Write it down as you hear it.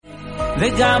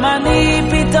וגם אני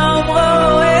פתאום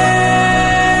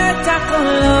רואה את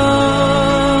הקולות.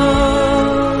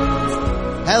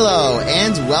 Hello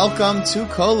and welcome to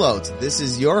Kolot. This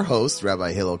is your host,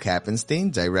 Rabbi Hillel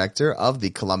Kappenstein, director of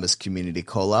the Columbus Community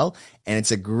Kollel, and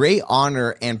it's a great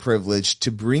honor and privilege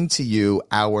to bring to you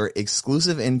our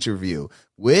exclusive interview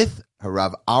with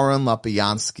Harav Aaron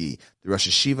Lopiansky, the Rosh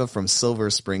Yeshiva from Silver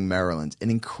Spring, Maryland,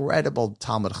 an incredible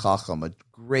Talmud Chacham, a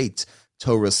great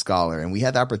Torah scholar. And we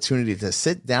had the opportunity to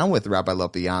sit down with Rabbi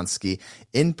Lopiansky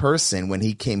in person when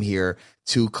he came here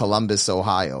to Columbus,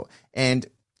 Ohio. And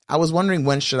I was wondering,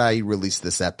 when should I release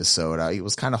this episode? I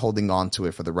was kind of holding on to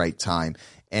it for the right time.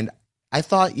 And I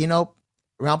thought,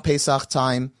 around Pesach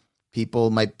time,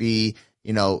 people might be,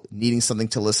 needing something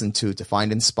to listen to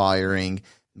find inspiring,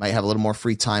 might have a little more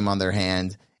free time on their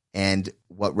hand. And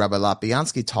what Rabbi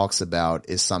Lopiansky talks about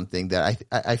is something that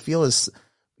I feel is,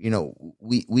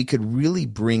 we could really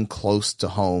bring close to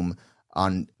home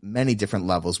on many different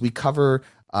levels. We cover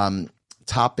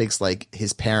topics like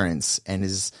his parents and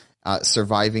his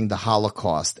surviving the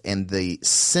Holocaust and the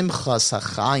simchas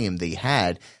hachayim they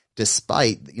had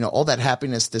despite, all that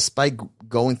happiness despite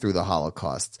going through the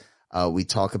Holocaust. We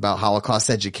talk about Holocaust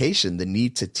education, the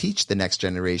need to teach the next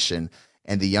generation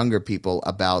and the younger people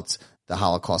about the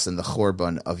Holocaust and the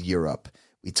Churban of Europe.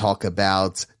 We talk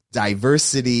about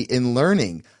diversity in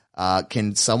learning.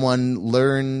 Can someone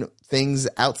learn things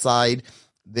outside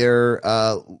their,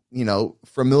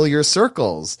 familiar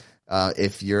circles?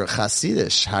 If you're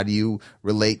Hasidish, how do you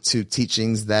relate to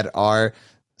teachings that are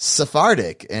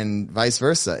Sephardic and vice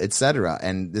versa, etc.?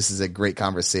 And this is a great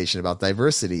conversation about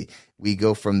diversity. We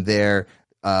go from there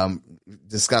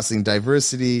discussing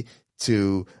diversity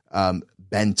to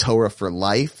Ben Torah for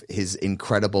Life, his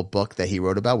incredible book that he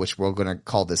wrote about, which we're going to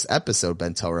call this episode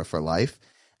Ben Torah for Life,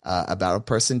 about a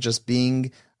person just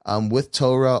being with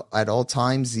Torah at all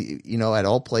times, at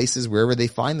all places, wherever they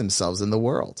find themselves in the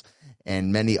world,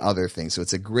 and many other things. So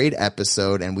it's a great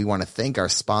episode, and we want to thank our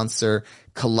sponsor,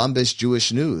 Columbus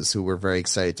Jewish News, who we're very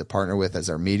excited to partner with as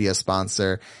our media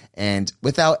sponsor. And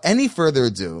without any further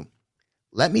ado,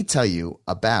 let me tell you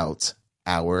about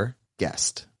our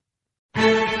guest.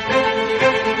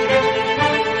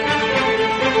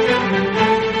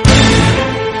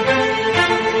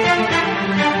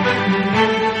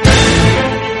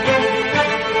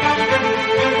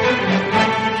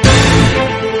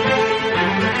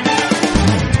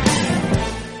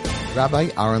 Rabbi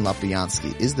Aaron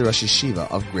Lopiansky is the Rosh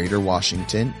Yeshiva of Greater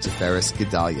Washington, Tiferes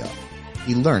Gedalia.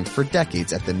 He learned for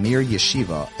decades at the Mir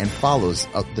Yeshiva and follows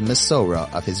the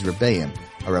Mesorah of his Rebbeim,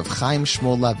 Harav Chaim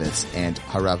Shmuel Levitz and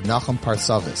Harav Nachum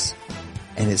Parsavis,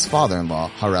 and his father-in-law,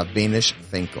 Harav Benish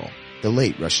Finkel, the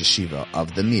late Rosh Yeshiva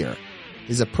of the Mir.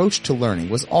 His approach to learning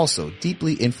was also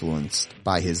deeply influenced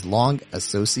by his long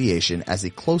association as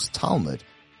a close Talmud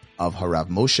of Harav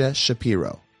Moshe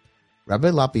Shapiro.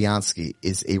 Rabbi Lopiansky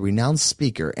is a renowned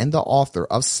speaker and the author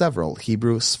of several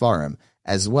Hebrew Sfarim,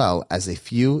 as well as a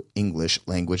few English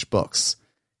language books.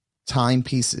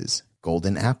 Timepieces,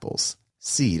 Golden Apples,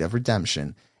 Seed of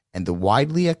Redemption, and the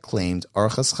widely acclaimed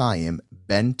Orchos Chaim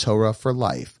Ben Torah for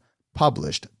Life,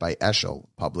 published by Eshel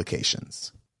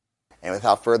Publications. And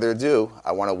without further ado,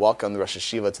 I want to welcome the Rosh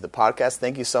Yeshiva to the podcast.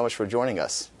 Thank you so much for joining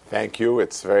us. Thank you.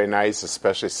 It's very nice,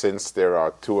 especially since there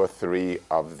are 2 or 3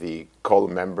 of the Kol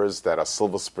members that are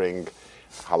Silver Spring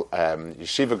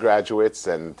Yeshiva graduates,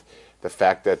 and the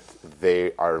fact that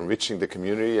they are enriching the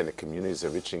community and the community is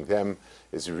enriching them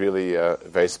is really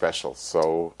very special.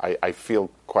 So I feel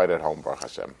quite at home, Baruch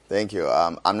Hashem. Thank you.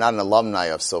 I'm not an alumni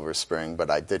of Silver Spring, but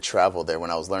I did travel there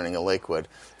when I was learning in Lakewood.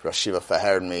 Rosh Yeshiva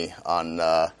fahered me on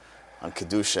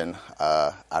Kedushin.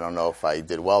 I don't know if I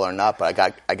did well or not, but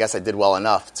I guess I did well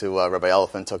enough to Rabbi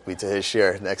Elephant took me to his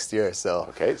shir next year. So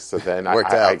okay, so then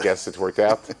I guess it worked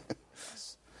out.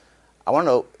 I want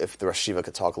to know if the Rosh Yeshiva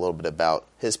could talk a little bit about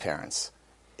his parents,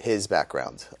 his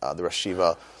background. The Rosh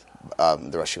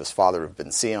Yeshiva's father, Rav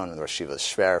Ben Zion, and the Rosh Yeshiva's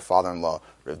shver, father-in-law,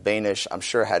 Rav Benish, I'm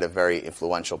sure had a very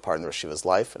influential part in the Rosh Yeshiva's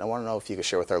life. And I want to know if you could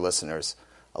share with our listeners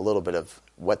a little bit of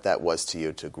what that was to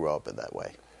you to grow up in that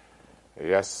way.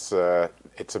 Yes,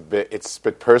 it's a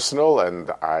bit personal,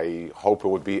 and I hope it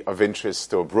would be of interest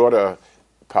to a broader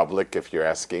public if you're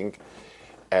asking.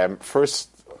 First,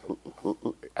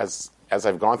 as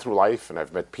I've gone through life and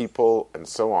I've met people and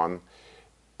so on,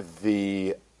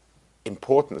 the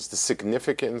importance, the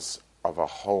significance of a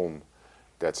home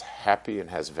that's happy and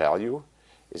has value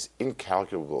is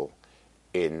incalculable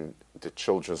in the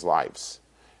children's lives.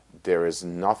 There is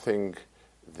nothing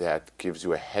that gives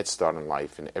you a head start in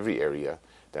life in every area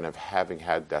than of having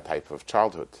had that type of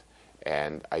childhood.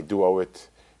 And I do owe it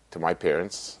to my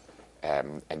parents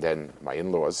and then my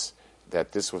in-laws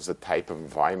that this was the type of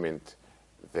environment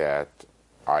that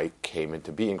I came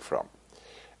into being from.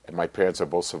 And my parents are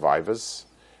both survivors.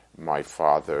 My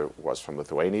father was from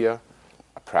Lithuania,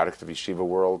 a product of yeshiva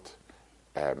world.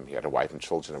 He had a wife and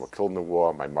children that were killed in the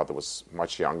war. My mother was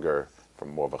much younger, from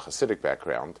more of a Hasidic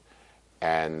background.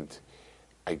 And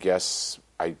I guess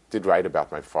I did write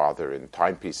about my father in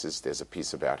Timepieces. There's a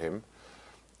piece about him.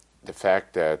 The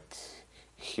fact that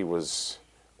he was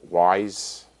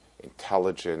wise,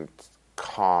 intelligent,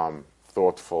 calm,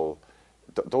 thoughtful,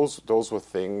 those were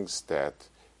things that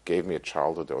gave me a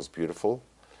childhood that was beautiful.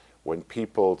 When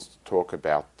people talk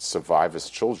about survivors'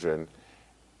 children,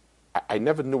 I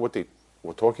never knew what they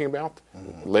were talking about.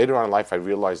 Mm-hmm. Later on in life, I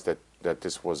realized that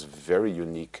this was very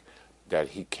unique, that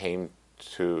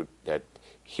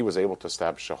he was able to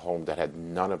establish a home that had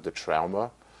none of the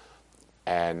trauma.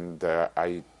 And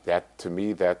that to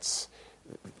me, that's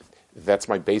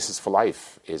my basis for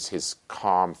life, is his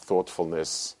calm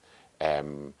thoughtfulness,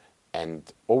 and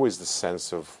always the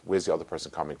sense of where's the other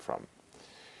person coming from.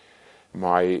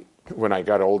 When I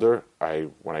got older,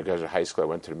 when I graduated high school, I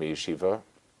went to the yeshiva.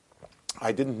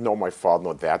 I didn't know my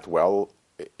father that well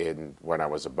when I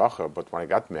was a bacher, but when I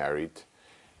got married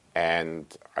and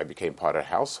I became part of the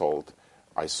household,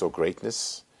 I saw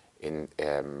greatness in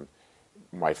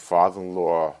my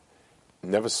father-in-law.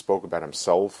 Never spoke about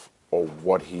himself or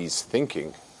what he's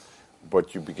thinking,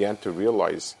 but you began to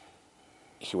realize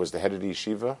he was the head of the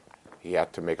yeshiva. He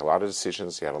had to make a lot of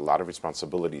decisions. He had a lot of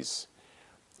responsibilities.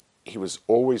 He was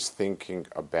always thinking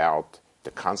about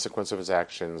the consequence of his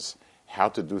actions, how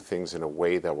to do things in a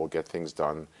way that will get things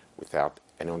done without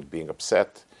anyone being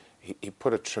upset. He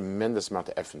put a tremendous amount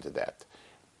of effort into that.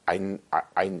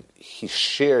 He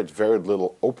shared very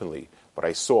little openly, but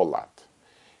I saw a lot.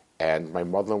 And my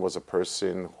mother was a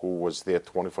person who was there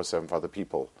 24/7 for other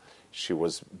people. She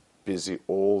was busy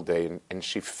all day, and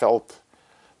she felt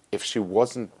if she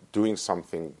wasn't doing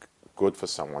something good for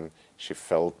someone, she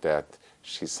felt that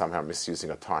she's somehow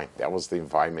misusing her time. That was the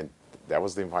environment. That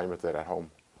was the environment at home.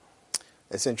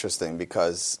 It's interesting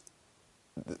because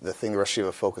the thing Rosh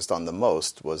Yeshiva focused on the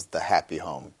most was the happy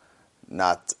home,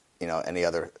 not any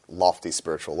other lofty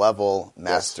spiritual level,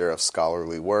 master of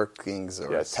scholarly workings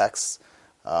or texts.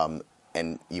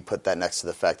 And you put that next to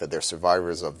the fact that they're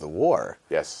survivors of the war.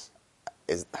 Yes.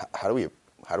 How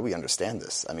do we understand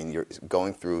this? I mean, you're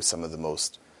going through some of the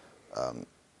most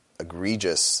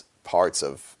egregious parts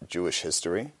of Jewish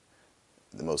history.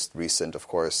 The most recent, of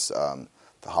course,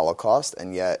 the Holocaust,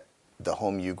 and yet the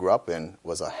home you grew up in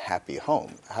was a happy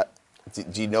home.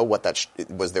 Do you know what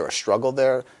was there a struggle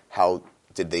there? How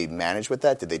did they manage with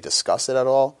that? Did they discuss it at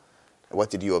all? What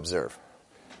did you observe?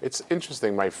 It's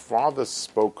interesting. My father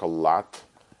spoke a lot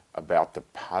about the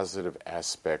positive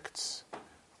aspects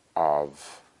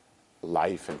of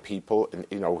life and people. And,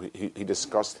 he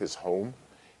discussed his home.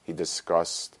 He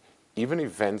discussed even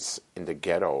events in the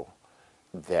ghetto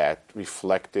that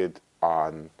reflected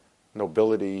on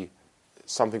nobility,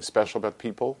 something special about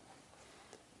people.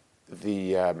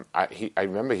 I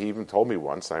remember he even told me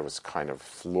once, and I was kind of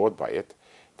floored by it,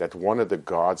 that one of the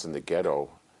guards in the ghetto,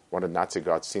 one of the Nazi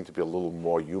guards, seemed to be a little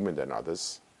more human than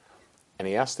others. And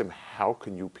he asked him, how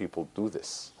can you people do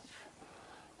this?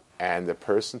 And the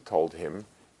person told him,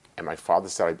 and my father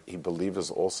said he believed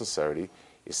this all sincerity,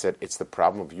 he said, it's the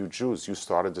problem of you Jews. You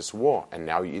started this war, and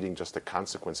now you're eating just the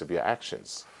consequence of your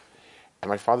actions. And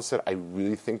my father said, I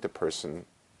really think the person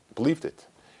believed it.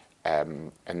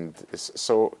 And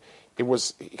so it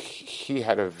was, he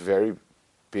had a very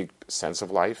big sense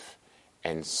of life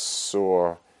and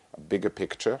saw a bigger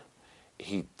picture.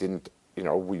 He didn't,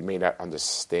 we may not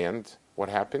understand what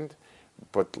happened,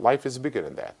 but life is bigger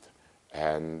than that.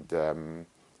 And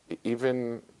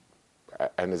even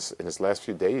in his last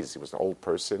few days, he was an old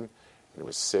person, and he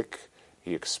was sick.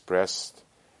 He expressed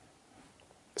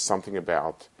something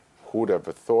about who would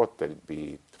ever thought that he'd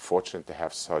be fortunate to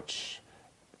have such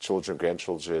children,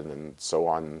 grandchildren, and so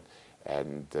on,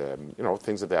 and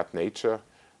things of that nature.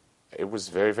 It was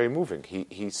very, very moving.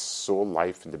 He saw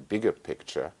life in the bigger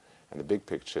picture, and the big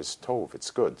picture is tov.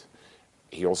 It's good.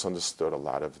 He also understood a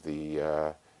lot of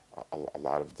the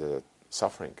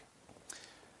suffering.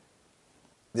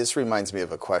 This reminds me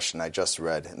of a question I just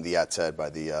read in the Yatzed by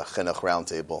the Chinuch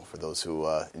Roundtable, for those who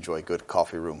enjoy good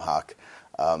coffee room hack.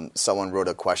 Someone wrote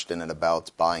a question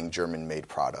about buying German-made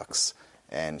products,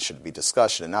 and should it be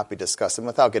discussed, should it not be discussed? And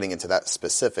without getting into that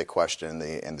specific question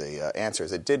and the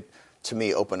answers, it did, to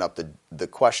me, open up the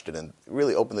question and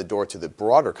really open the door to the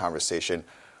broader conversation.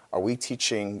 Are we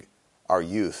teaching our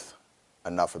youth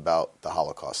enough about the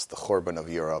Holocaust, the Churban of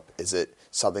Europe? Is it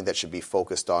something that should be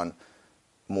focused on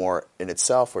more in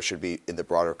itself, or should be in the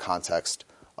broader context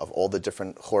of all the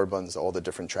different Khorbans, all the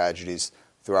different tragedies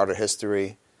throughout our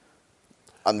history.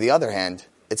 On the other hand,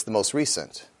 it's the most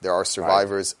recent. There are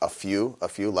survivors, a few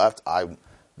left. I'm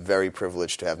very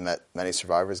privileged to have met many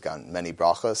survivors, gotten many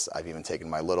brachas. I've even taken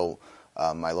my little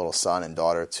son and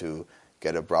daughter to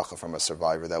get a bracha from a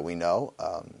survivor that we know.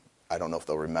 I don't know if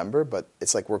they'll remember, but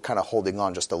it's like we're kind of holding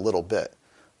on just a little bit.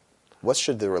 What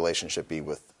should the relationship be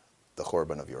with the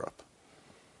Khorban of Europe?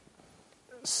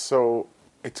 So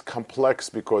it's complex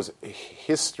because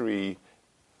history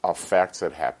are facts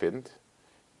that happened,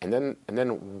 and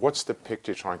then what's the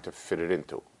picture trying to fit it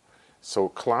into? So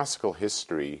classical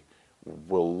history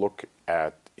will look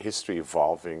at history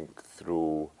evolving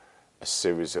through a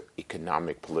series of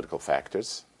economic, political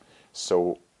factors.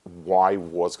 So why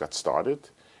wars got started,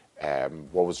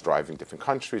 what was driving different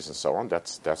countries, and so on.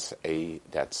 That's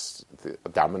the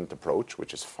dominant approach,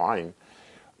 which is fine.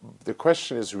 The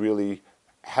question is really,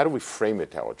 how do we frame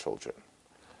it to our children?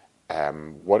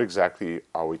 What exactly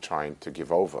are we trying to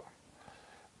give over?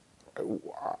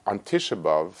 On Tisha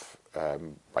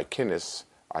B'Av, by Kinnis,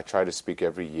 I try to speak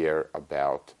every year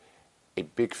about a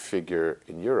big figure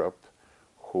in Europe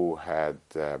who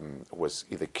was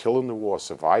either killed in the war,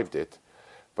 survived it,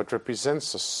 but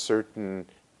represents a certain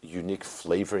unique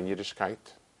flavor in Yiddishkeit.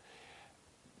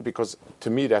 Because to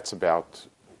me, that's about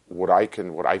what I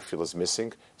feel is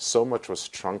missing. So much was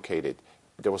truncated.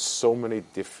 There were so many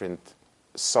different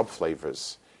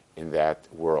sub-flavors in that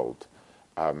world.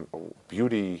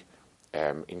 Beauty,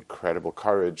 incredible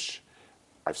courage.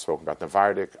 I've spoken about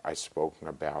Navardik. I've spoken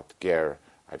about Ger.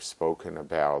 I've spoken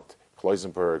about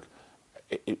Kloisenberg.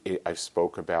 I've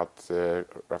spoken about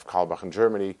Rav Karlbach in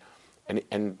Germany.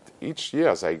 And each year,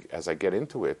 as I get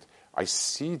into it, I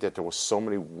see that there were so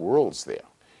many worlds there.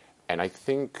 And I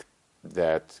think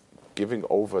that giving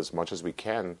over as much as we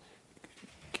can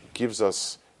gives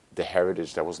us the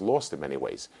heritage that was lost in many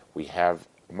ways. We have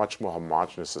a much more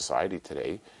homogeneous society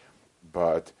today,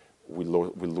 but we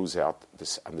lose out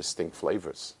on distinct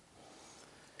flavors.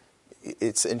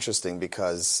 It's interesting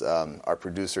because our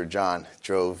producer, John,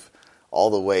 drove all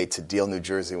the way to Deal, New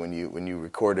Jersey when you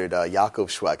recorded Yaakov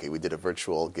Shweki. We did a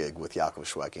virtual gig with Yaakov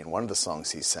Shweki, and one of the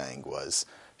songs he sang was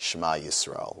Shema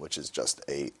Yisrael, which is just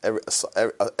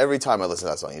every time I listen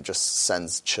to that song, it just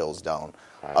sends chills down,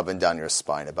 up and down your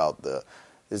spine about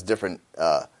there's different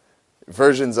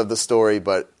versions of the story,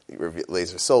 but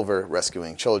Laser Silver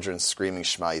rescuing children, screaming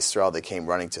Shema Yisrael, they came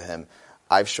running to him.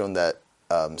 I've shown that,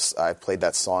 I've played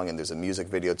that song, and there's a music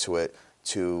video to it,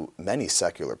 to many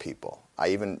secular people. I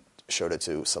even showed it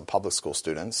to some public school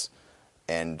students,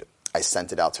 and I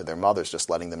sent it out to their mothers, just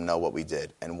letting them know what we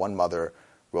did. And one mother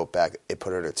wrote back, it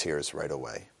put her to tears right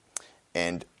away.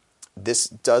 And this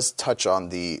does touch on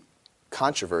the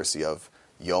controversy of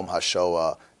Yom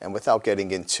HaShoah, and without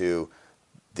getting into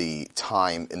the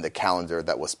time in the calendar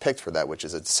that was picked for that, which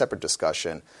is a separate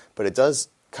discussion, but it does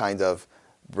kind of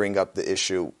bring up the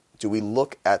issue, do we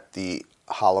look at the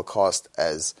Holocaust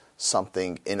as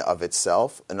something in of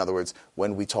itself? In other words,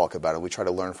 when we talk about it, we try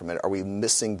to learn from it, are we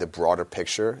missing the broader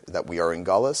picture that we are in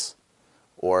Gullus?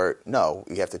 Or no,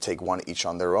 we have to take one each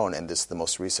on their own, and this is the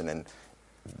most recent, and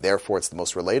therefore it's the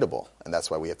most relatable, and that's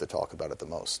why we have to talk about it the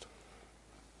most.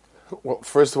 Well,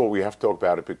 first of all, we have to talk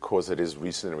about it because it is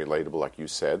recent and relatable, like you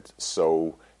said.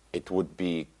 So it would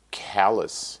be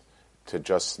callous to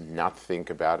just not think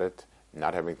about it,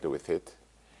 not having to do with it.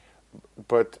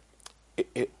 But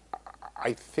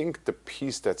I think the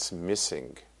piece that's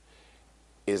missing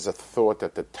is a thought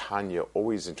that the Tanya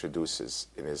always introduces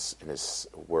in his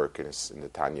work, in the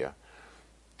Tanya.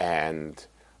 And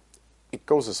it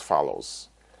goes as follows.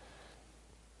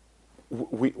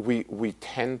 We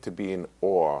tend to be in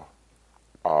awe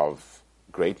of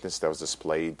greatness that was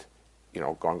displayed,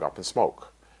 going up in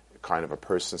smoke. Kind of a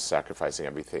person sacrificing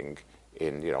everything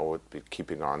in,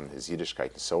 keeping on his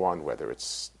Yiddishkeit and so on, whether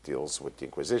it deals with the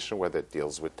Inquisition, whether it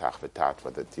deals with Tach V'Tat,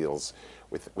 whether it deals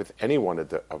with any one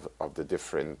of the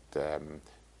different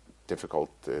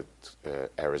difficult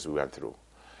eras we went through.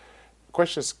 The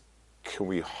question is, can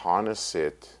we harness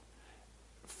it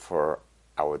for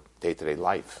our day-to-day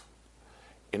life?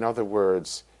 In other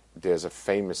words, there's a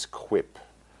famous quip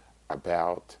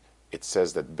about, it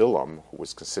says that Bilam, who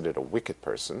was considered a wicked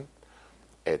person,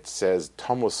 it says,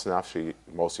 Tomus nafshi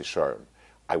mosi sharm,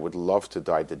 I would love to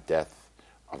die the death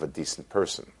of a decent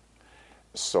person.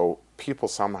 So people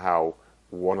somehow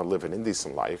want to live an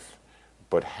indecent life,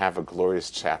 but have a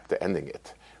glorious chapter ending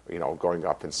it, going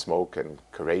up in smoke and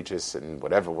courageous and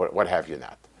whatever, what have you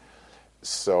not.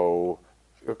 So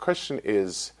the question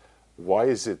is, why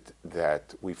is it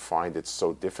that we find it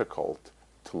so difficult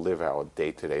to live our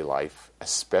day-to-day life,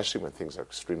 especially when things are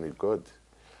extremely good?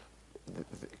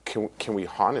 can we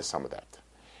harness some of that?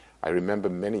 I remember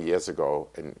many years ago,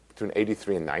 between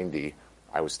 83 and 90,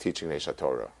 I was teaching Nesha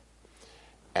Torah.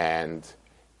 And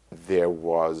there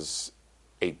were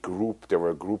a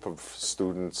group of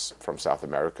students from South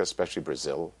America, especially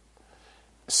Brazil,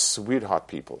 sweetheart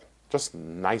people, just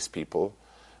nice people,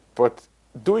 but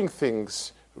doing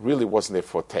things really wasn't their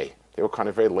forte. They were kind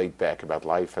of very laid back about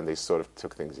life, and they sort of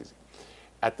took things easy.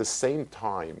 At the same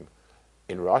time,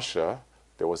 in Russia,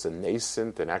 there was a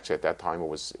nascent, and actually at that time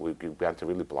we began to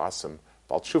really blossom,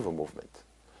 Baal Tshuva movement.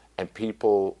 And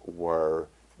people were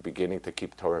beginning to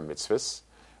keep Torah and mitzvahs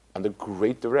under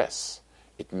great duress.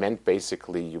 It meant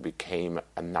basically you became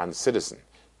a non-citizen.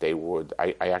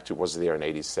 I actually was there in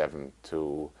 87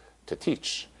 to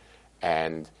teach.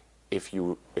 And if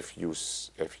you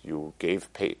gave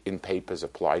in papers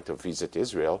applied to visit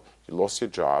Israel, you lost your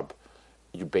job,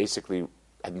 you basically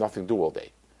had nothing to do all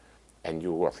day. And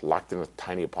you were locked in a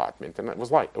tiny apartment, and it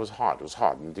was hard.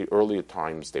 In the earlier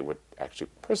times, they would actually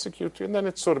persecute you, and then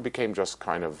it sort of became just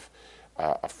kind of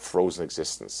a frozen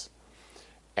existence.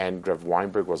 And Rev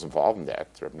Weinberg was involved in that,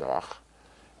 Rev Noach,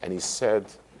 and he said,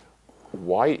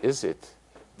 why is it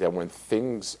that when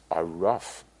things are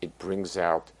rough, it brings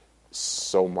out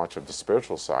so much of the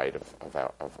spiritual side of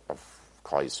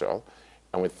Klal Yisrael,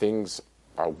 and when things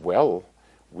are well,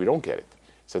 we don't get it?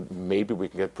 So maybe we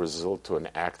can get Brazil to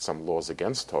enact some laws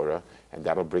against Torah, and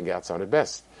that'll bring out some of the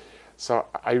best. So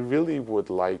I really would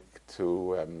like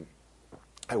to.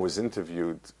 I was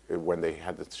interviewed when they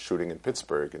had the shooting in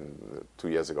Pittsburgh 2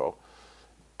 years ago,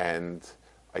 and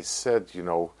I said,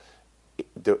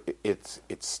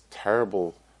 it's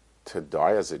terrible to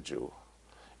die as a Jew.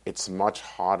 It's much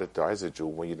harder to die as a Jew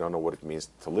when you don't know what it means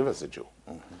to live as a Jew.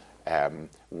 Mm-hmm.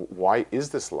 Why is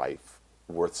this life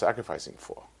worth sacrificing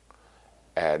for?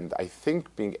 And I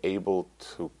think being able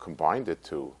to combine the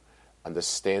two,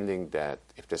 understanding that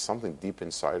if there's something deep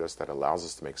inside us that allows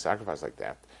us to make sacrifice like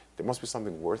that, there must be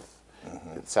something worth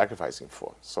sacrificing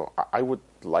for. So I would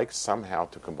like somehow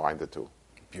to combine the two.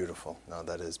 Beautiful. No,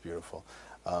 that is beautiful.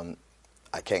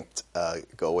 I can't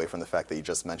go away from the fact that you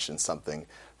just mentioned something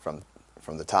from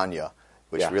the Tanya,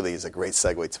 which really is a great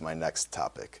segue to my next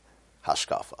topic,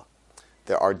 hashkafa.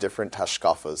 There are different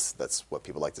hashkafas, that's what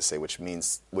people like to say, which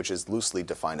is loosely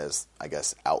defined as, I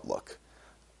guess, outlook.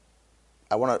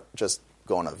 I want to just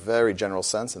go in a very general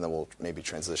sense, and then we'll maybe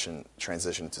transition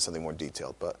to something more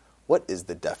detailed. But what is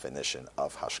the definition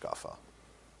of hashkafa?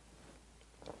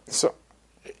 So,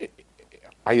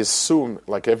 I assume,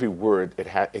 like every word,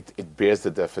 it bears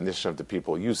the definition of the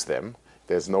people who use them.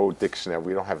 There's no dictionary.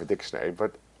 We don't have a dictionary.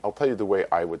 But I'll tell you the way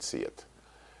I would see it.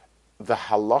 The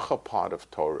halacha part of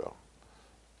Torah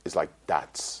is like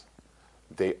dots.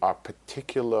 They are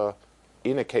particular.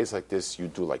 In a case like this, you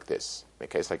do like this. In a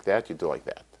case like that, you do like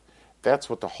that. That's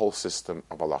what the whole system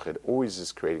of halacha, it always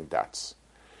is creating dots.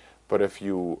 But if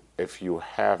you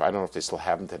have, I don't know if they still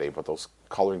have them today, but those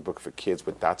coloring book for kids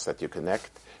with dots that you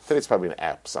connect, today it's probably an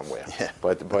app somewhere. Yeah.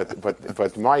 But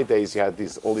in my days, you had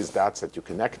all these dots that you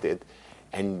connected,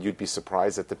 and you'd be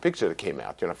surprised at the picture that came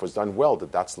out. If it was done well, the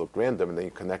dots looked random, and then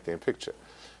you connect a picture.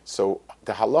 So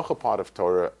the halacha part of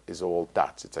Torah is all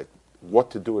dots. It's like what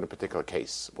to do in a particular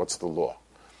case. What's the law?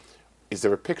 Is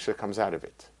there a picture that comes out of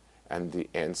it? And the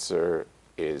answer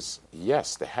is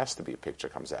yes, there has to be a picture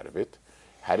that comes out of it.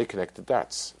 How do you connect the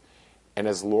dots? And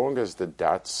as long as the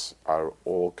dots are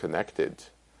all connected,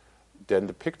 then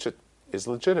the picture is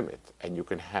legitimate. And you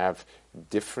can have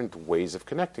different ways of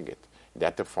connecting it.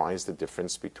 That defines the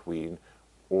difference between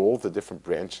all the different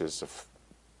branches of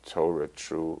Torah,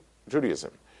 true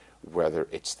Judaism. Whether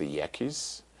it's the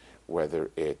Yekis,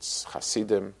 whether it's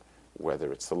Hasidim,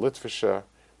 whether it's the Litvisha,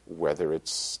 whether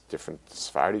it's different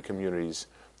Sephardi communities,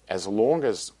 as long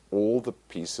as all the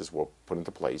pieces were put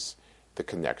into place, the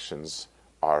connections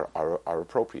are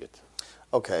appropriate.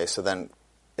 Okay, so then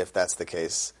if that's the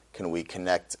case, can we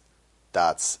connect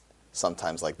dots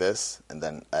sometimes like this, and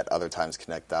then at other times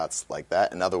connect dots like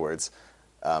that? In other words,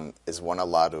 is one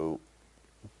allowed to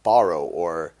borrow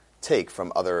or take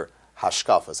from other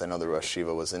hashkafas? I know the Rosh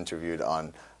Yeshiva was interviewed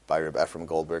by Reb Ephraim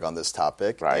Goldberg on this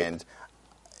topic, right. And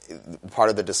part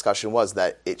of the discussion was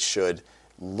that it should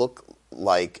look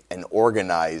like an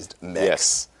organized mix,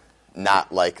 yes.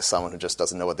 Not like someone who just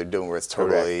doesn't know what they're doing, where it's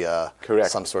totally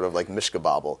some sort of like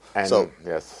mishkabobble.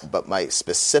 Yes. But my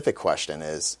specific question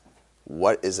is,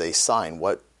 what is a sign?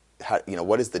 What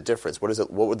is the difference? What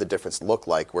would the difference look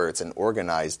like where it's an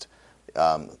organized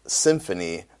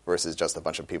symphony versus just a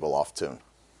bunch of people off tune?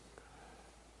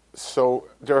 So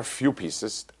there are a few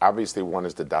pieces. Obviously, one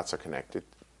is the dots are connected.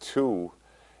 Two,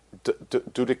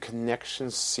 do the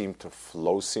connections seem to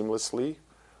flow seamlessly,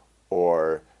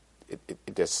 or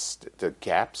there's the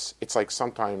gaps. It's like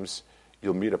sometimes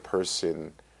you'll meet a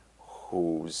person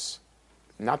who's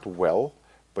not well,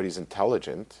 but he's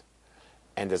intelligent,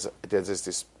 and there's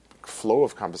this flow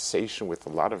of conversation with a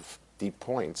lot of deep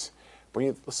points. When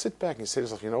you sit back and you say to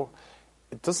yourself,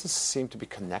 it doesn't seem to be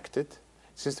connected. It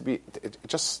seems to be it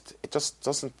just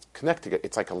doesn't connect together.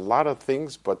 It's like a lot of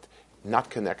things, but not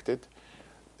connected.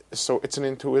 So it's an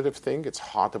intuitive thing. It's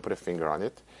hard to put a finger on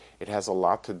it. It has a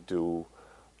lot to do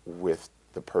with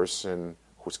the person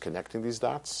who's connecting these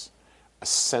dots. A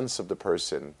sense of the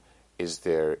person. Is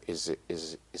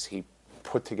he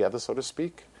put together, so to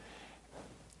speak?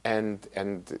 And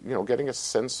getting a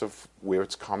sense of where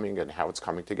it's coming and how it's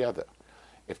coming together.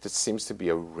 If it seems to be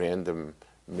a random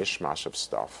mishmash of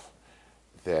stuff,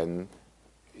 then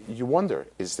you wonder,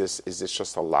 is this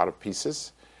just a lot of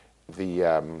pieces?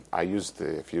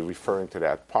 If you're referring to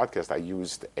that podcast, I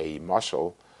used a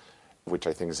mashal, which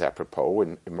I think is apropos.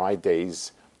 In my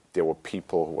days, there were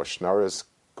people who were schnorrers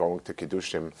going to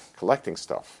Kiddushim collecting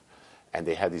stuff. And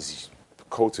they had these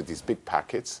coats with these big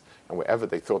packets, and wherever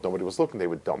they thought nobody was looking, they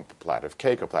would dump a platter of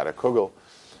cake or platter of kugel.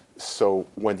 So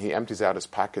when he empties out his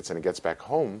packets and he gets back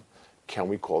home, can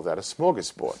we call that a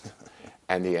smorgasbord?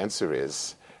 And the answer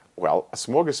is, well, a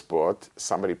smorgasbord,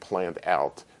 somebody planned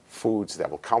out foods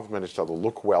that will complement each other,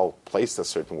 look well, placed a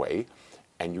certain way,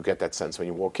 and you get that sense when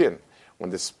you walk in.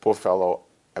 When this poor fellow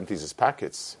empties his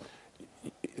packets,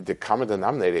 the common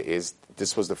denominator is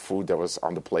this was the food that was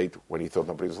on the plate when he thought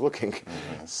nobody was looking.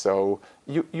 Mm-hmm. So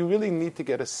you really need to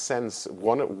get a sense.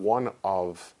 One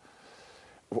of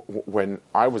when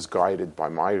I was guided by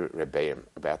my rebbeim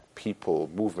about people,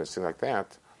 movements, things like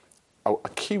that, a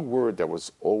key word that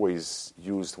was always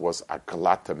used was a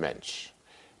glatter Mensch.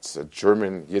 It's a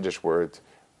German Yiddish word.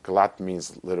 Glatt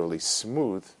means literally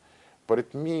smooth, but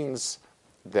it means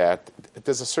that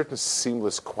there's a certain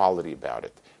seamless quality about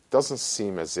it. It doesn't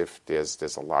seem as if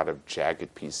there's a lot of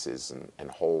jagged pieces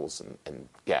and holes and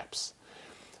gaps.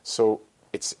 So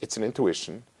it's an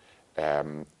intuition,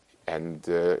 and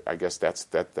I guess that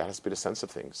has to be the sense of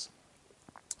things.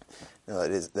 No,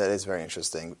 that is very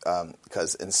interesting,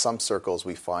 because in some circles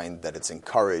we find that it's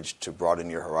encouraged to broaden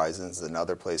your horizons. In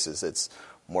other places it's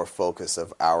more focus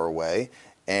of our way,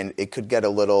 and it could get a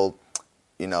little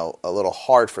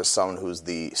hard for someone who's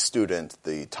the student,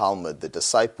 the Talmud, the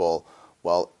disciple.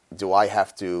 Well, do I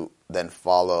have to then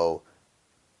follow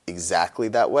exactly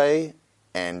that way?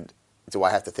 And do I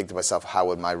have to think to myself, how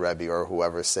would my Rebbe or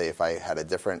whoever say if I had a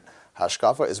different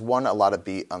hashkafa? Is one allowed to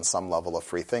be on some level a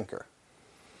free thinker?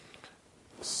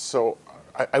 So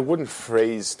I wouldn't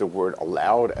phrase the word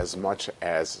allowed as much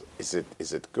as is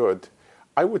it good.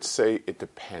 I would say it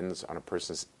depends on a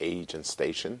person's age and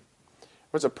station.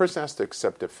 Whereas a person has to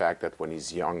accept the fact that when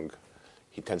he's young,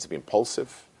 he tends to be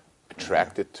impulsive,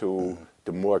 attracted to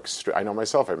the more extreme. I know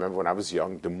myself, I remember when I was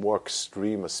young, the more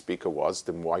extreme a speaker was,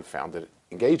 the more I found it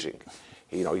engaging.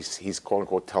 He's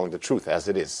quote-unquote telling the truth as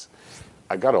it is.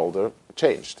 I got older, it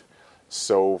changed.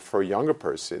 So for a younger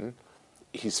person,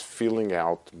 he's feeling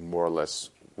out more or less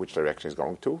which direction he's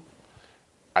going to.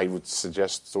 I would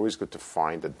suggest it's always good to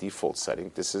find a default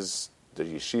setting. This is the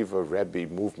yeshiva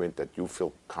Rebbe movement that you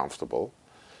feel comfortable.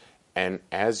 And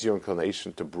as your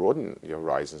inclination to broaden your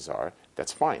horizons are,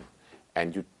 that's fine.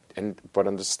 But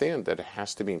understand that it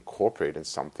has to be incorporated in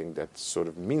something that sort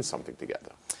of means something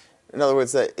together. In other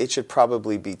words, that it should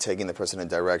probably be taking the person in a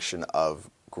direction of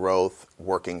growth,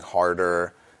 working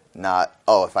harder, not,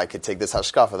 if I could take this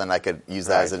hashkafa, then I could use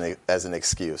that as an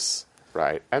excuse.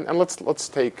 Right. And let's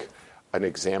take an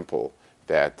example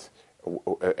that,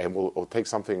 and we'll take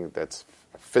something that's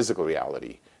a physical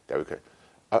reality that we could.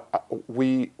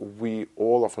 We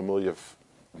all are familiar with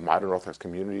modern Orthodox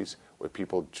communities where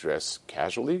people dress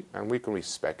casually, and we can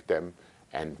respect them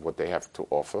and what they have to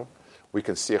offer. We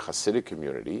can see a Hasidic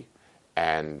community,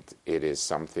 and it is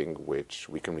something which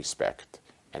we can respect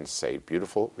and say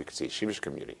beautiful. We can see a Yeshivish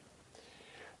community.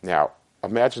 Now,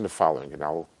 imagine the following, and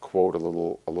I'll quote a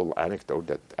little anecdote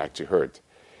that I actually heard.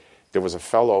 There was a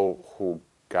fellow who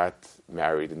got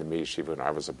married in the Meir Yeshiva when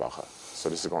I was a bacha. So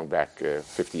this is going back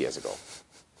 50 years ago.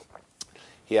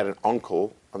 He had an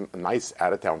uncle, a nice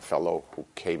out-of-town fellow who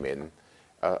came in,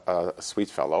 a sweet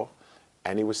fellow,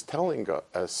 and he was telling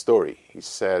a story. He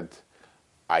said,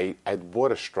 I had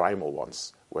bought a Streimel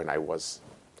once when I was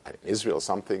in Israel or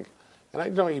something,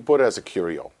 and he bought it as a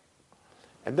curio.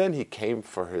 And then he came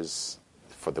for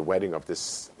the wedding of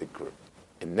this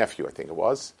nephew, I think it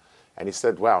was, and he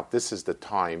said, wow, this is the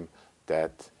time to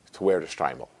wear the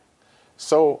Streimel.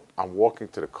 So I'm walking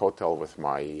to the kotel with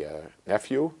my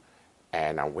nephew,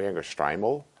 and I'm wearing a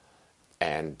Streimel,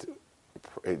 and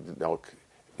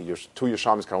two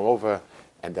Yeshamis come over,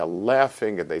 and they're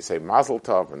laughing, and they say Mazel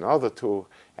Tov, and another two,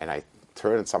 and I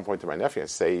turn at some point to my nephew and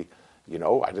say,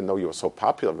 I didn't know you were so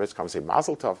popular. Let's come and say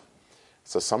Mazel Tov.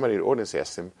 So somebody in the audience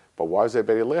asked him, but why is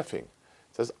everybody laughing?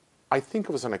 He says, I think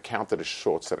it was on account of the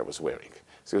shorts that I was wearing.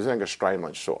 So he was wearing a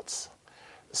Streinlein shorts.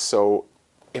 So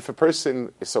if a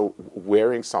person is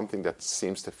wearing something that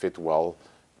seems to fit well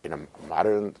in a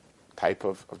modern type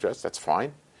of dress, that's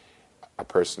fine. A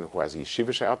person who has a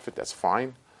yeshivish outfit, that's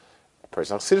fine. A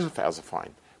person who has a is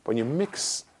fine. But when you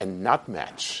mix and not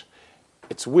match,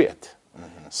 it's weird.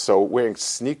 Mm-hmm. So wearing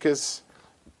sneakers,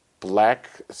 black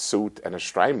suit, and a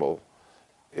Streinmel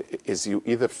is you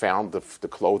either found the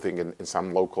clothing in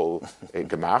some local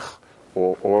gemach,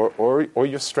 or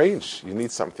you're strange. You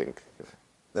need something.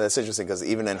 That's interesting because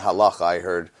even in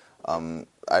halacha,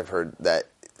 I've heard that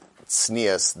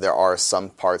tznius, there are some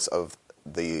parts of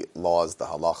the laws, the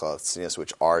halacha, tznius,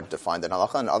 which are defined in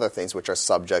halacha, and other things which are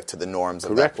subject to the norms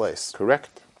of that place.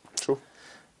 Correct. True.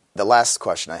 The last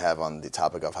question I have on the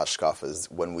topic of hashkafa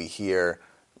is when we hear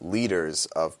leaders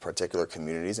of particular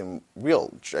communities and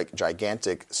real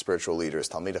gigantic spiritual leaders,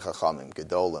 Talmidei Chachamim,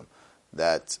 Gedolim,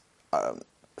 that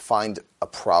find a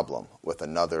problem with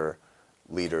another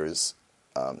leader's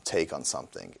take on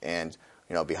something. And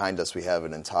behind us we have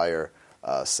an entire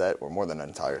set, or more than an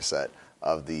entire set,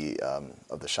 of the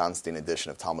Shanstein edition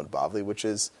of Talmud Bavli, which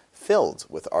is filled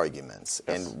with arguments.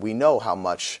 Yes. And we know how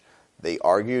much they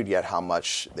argued, yet how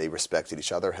much they respected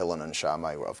each other. Hillel and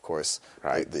Shammai were, of course,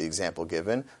 right, the example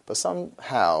given. But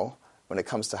somehow, when it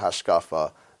comes to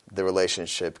hashkafa, the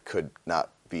relationship could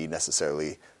not be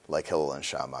necessarily like Hillel and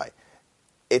Shammai.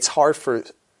 It's hard for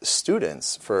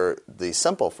students, for the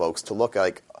simple folks, to look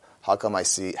like, how do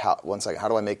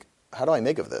I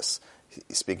make of this?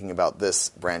 He's speaking about this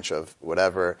branch of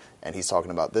whatever, and he's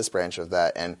talking about this branch of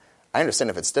that. And I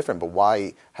understand if it's different, but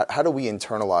why? How do we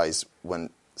internalize when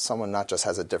someone not just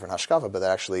has a different hashkafa, but that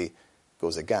actually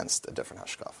goes against a different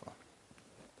hashkafa?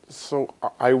 So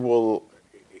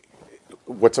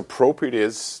what's appropriate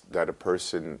is that a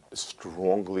person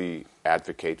strongly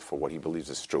advocate for what he believes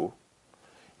is true.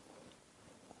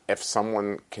 If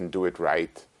someone can do it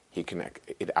right,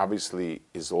 it obviously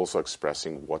is also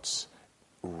expressing what's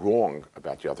wrong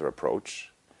about the other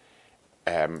approach.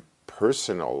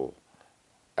 Personal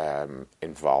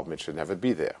involvement should never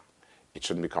be there. It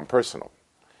shouldn't become personal.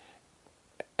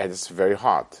 And it's very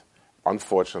hard.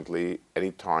 Unfortunately,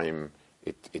 anytime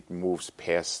it moves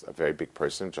past a very big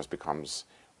person, it just becomes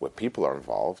where people are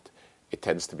involved, it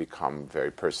tends to become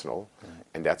very personal. Right.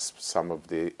 And that's some of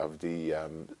the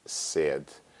sad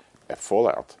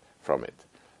fallout from it.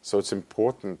 So it's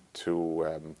important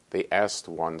to, they asked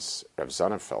once Rav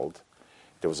Sonnenfeld,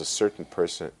 there was a certain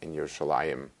person in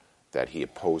Yerushalayim that he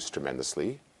opposed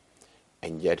tremendously,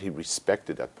 and yet he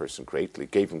respected that person greatly,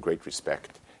 gave him great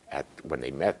respect when they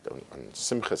met on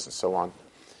Simchas and so on.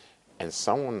 And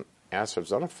someone asked Rav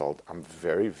Sonnenfeld, I'm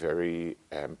very, very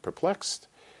perplexed.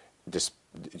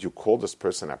 You call this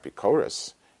person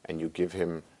Apikoros, and you give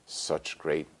him such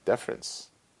great deference.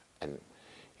 And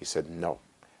he said, no.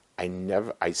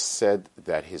 I said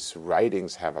that his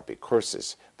writings have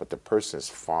apikorsis, but the person is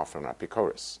far from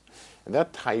apikoros. And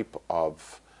that type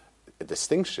of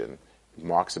distinction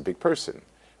marks a big person,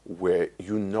 where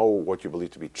you know what you believe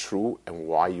to be true and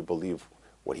why you believe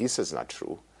what he says is not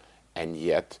true, and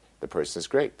yet the person is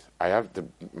great.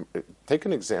 Take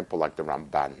an example like the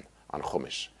Ramban on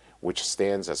Chumash, which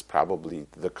stands as probably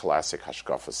the classic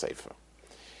Hashkafa Sefer.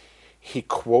 He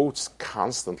quotes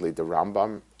constantly the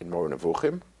Rambam in Moreh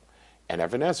Nevuchim and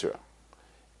Even Ezra.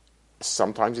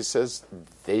 Sometimes he says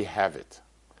they have it,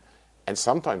 and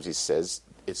sometimes he says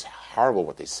it's horrible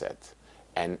what they said,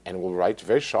 and will write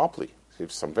very sharply,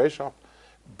 some very sharp.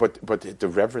 But the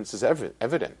reverence is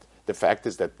evident. The fact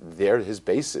is that his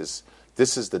basis.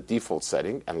 This is the default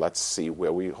setting, and let's see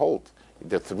where we hold.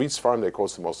 The three Sfarim they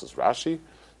quote the most is Rashi,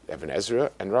 Even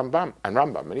Ezra, and Rambam.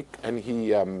 And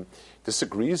he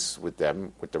disagrees with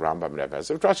them, with the Rambam and Even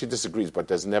Ezra. Rashi disagrees, but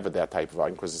there's never that type of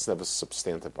argument because it's never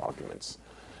substantive arguments.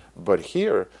 But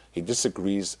here he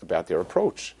disagrees about their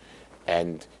approach,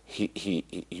 and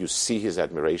you see his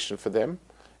admiration for them,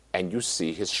 and you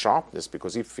see his sharpness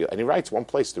because and he writes one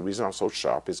place. The reason I'm so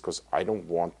sharp is because I don't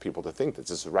want people to think that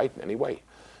this is right in any way.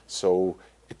 So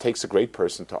it takes a great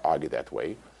person to argue that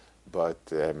way. But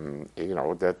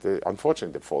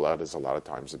unfortunately, the fallout is a lot of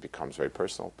times it becomes very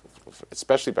personal,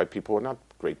 especially by people who are not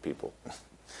great people.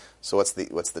 So what's the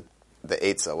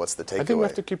eitzah? What's the takeaway? I think we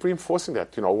have to keep reinforcing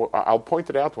that. I'll point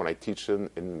it out when I teach in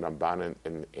Ramban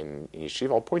and in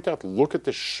Yeshiva. I'll point out, look at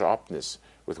the sharpness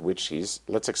with which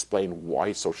let's explain why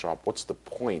he's so sharp. What's the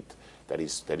point that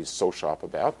he's so sharp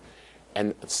about?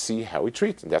 and see how we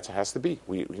treat. And that's how it has to be.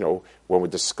 We, when we're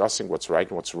discussing what's right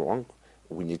and what's wrong,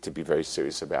 we need to be very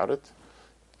serious about it.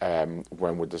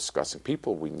 When we're discussing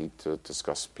people, we need to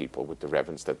discuss people with the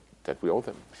reverence that we owe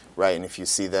them. Right, and if you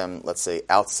see them, let's say,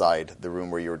 outside the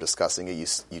room where you were discussing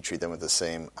it, you treat them with the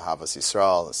same Ahavas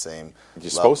Yisrael, the same You're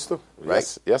supposed to.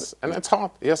 Right? Yes. And it's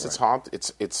hard. Yes, it's Right.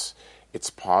 hard. It's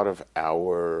part of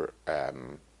our,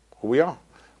 who we are.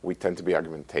 We tend to be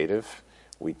argumentative.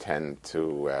 We tend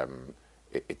to,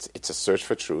 it's a search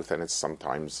for truth, and it's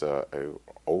sometimes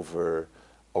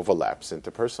overlaps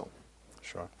into personal.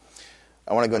 Sure.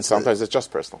 I want to go into Sometimes it's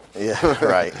just personal. Yeah,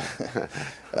 right.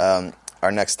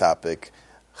 Our next topic,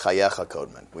 Chayecha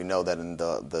Kodman. We know that in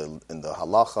the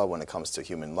halacha, when it comes to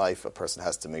human life, a person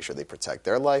has to make sure they protect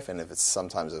their life, and if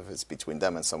it's between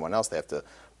them and someone else, they have to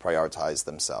prioritize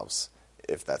themselves,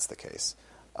 if that's the case.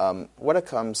 When it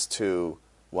comes to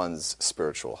one's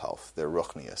spiritual health, their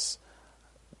ruchnius,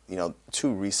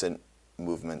 two recent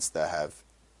movements that have,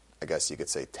 I guess you could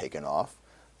say, taken off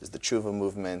is the Tshuva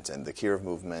movement and the Kiruv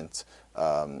movement,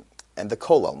 and the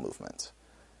Kollel movement.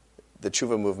 The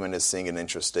Tshuva movement is seeing an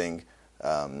interesting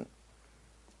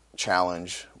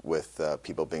challenge with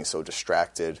people being so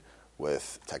distracted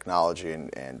with technology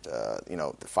and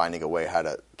finding a way how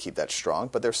to keep that strong.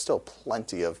 But there's still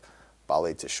plenty of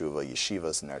Balei Teshuvah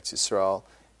yeshivas in Eretz Yisrael.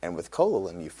 And with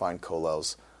Kollelim, you find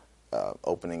kollels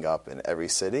opening up in every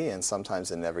city, and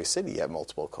sometimes in every city you have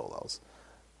multiple kollels.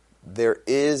 There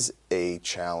is a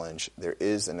challenge, there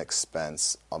is an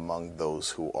expense among those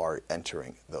who are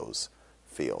entering those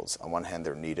fields. On one hand,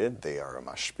 they're needed. They are a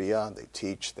mashpia. They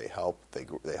teach. They help.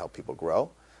 They help people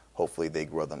grow. Hopefully, they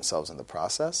grow themselves in the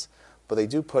process. But they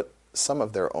do put some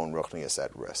of their own ruchnius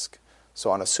at risk.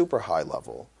 So, on a super high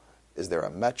level, is there a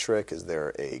metric? Is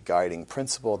there a guiding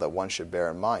principle that one should bear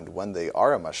in mind when they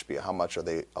are a mashpia? How much are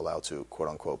they allowed to, quote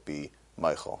unquote, be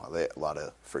meichel? Are they allowed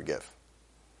to forgive?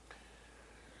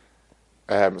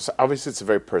 So obviously, it's a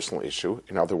very personal issue.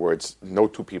 In other words, no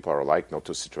two people are alike, no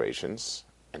two situations.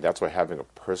 And that's why having a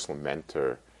personal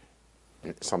mentor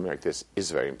in something like this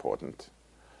is very important.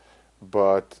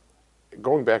 But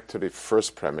going back to the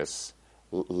first premise,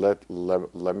 let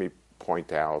me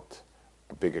point out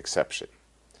a big exception.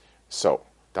 So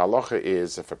the halacha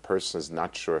is if a person is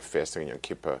not sure if fasting on Yom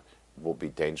Kippur will be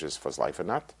dangerous for his life or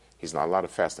not, he's not allowed to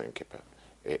fast on Yom Kippur.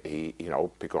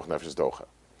 Pikuach nefesh docha.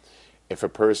 If a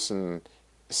person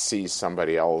sees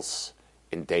somebody else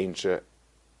in danger,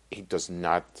 he does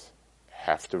not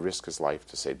have to risk his life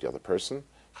to save the other person.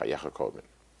 Chayecha Kodman.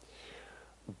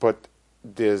 But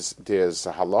there's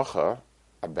a halacha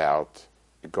about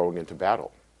going into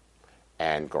battle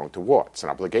and going to war. It's an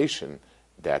obligation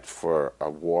that for a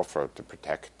war to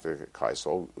protect the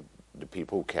Klal, the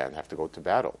people who can have to go to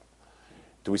battle.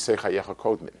 Do we say Chayecha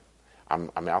Kodman?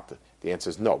 I'm out. The answer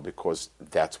is no, because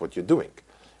that's what you're doing.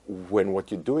 When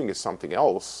what you're doing is something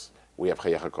else, we have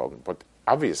Chayecha Kodman. But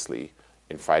obviously,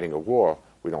 in fighting a war,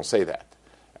 we don't say that.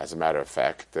 As a matter of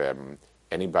fact,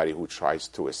 anybody who tries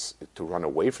to run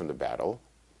away from the battle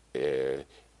he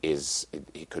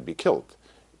could be killed.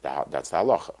 That's the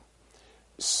halacha.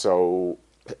 So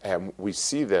we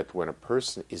see that when a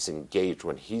person is engaged,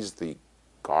 when he's the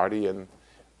guardian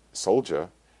soldier,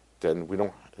 then we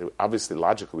don't. Obviously,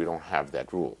 logically, we don't have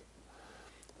that rule.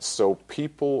 So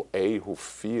people who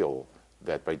feel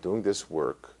that by doing this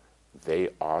work, they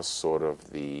are sort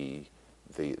of the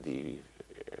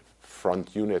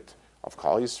front unit of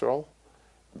Klal Yisrael,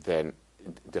 then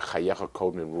the Chayecha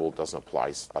Kodman rule doesn't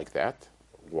apply like that.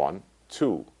 1.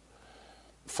 2,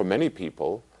 for many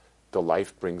people, the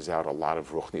life brings out a lot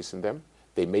of ruchnis in them.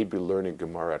 They may be learning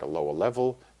Gemara at a lower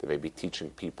level. They may be teaching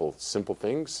people simple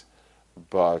things,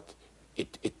 but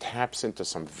it taps into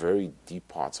some very deep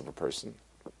parts of a person,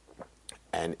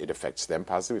 and it affects them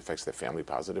positively, affects their family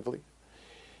positively.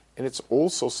 And it's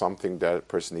also something that a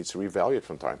person needs to reevaluate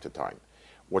from time to time.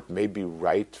 What may be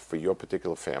right for your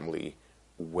particular family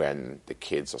when the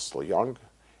kids are still young,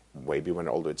 maybe when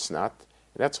older it's not.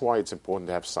 And that's why it's important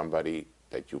to have somebody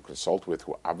that you consult with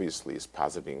who obviously is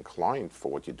positively inclined for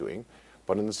what you're doing,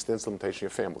 but understands the limitation of your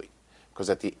family. Because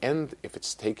at the end, if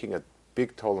it's taking a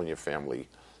big toll on your family,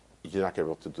 you're not going to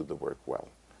be able to do the work well.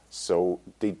 So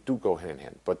they do go hand in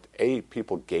hand. But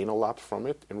people gain a lot from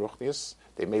it in Ruchnius.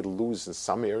 They may lose in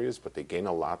some areas, but they gain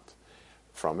a lot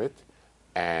from it.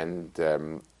 And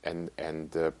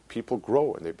people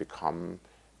grow and they become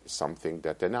something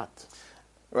that they're not.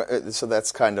 Right, so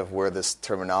that's kind of where this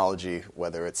terminology,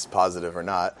 whether it's positive or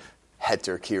not,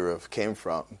 heter kiruv came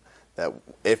from. That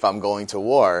if I'm going to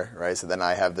war, right, so then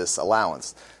I have this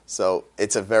allowance. So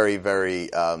it's a very, very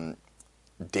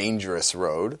dangerous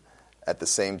road. At the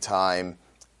same time,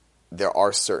 there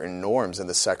are certain norms in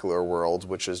the secular world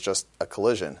which is just a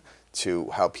collision to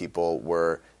how people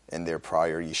were in their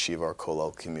prior yeshiva or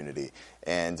kollel community.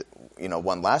 And,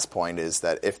 one last point is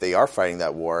that if they are fighting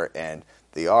that war and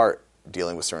they are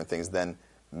dealing with certain things, then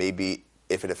maybe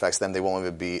if it affects them, they won't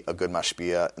even be a good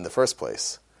mashpia in the first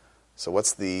place. So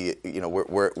what's the,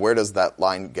 where does that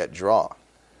line get drawn?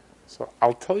 So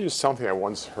I'll tell you something I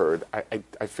once heard.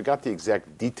 I forgot the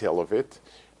exact detail of it,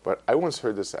 but I once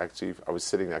heard this actually. I was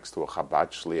sitting next to a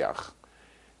Chabad shliach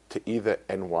to either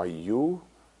NYU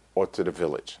or to the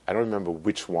village. I don't remember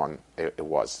which one it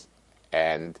was.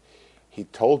 And he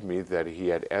told me that he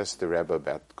had asked the Rebbe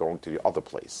about going to the other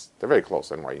place. They're very close,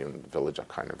 NYU and the village are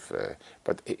kind of...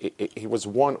 but he was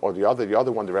one or the other. The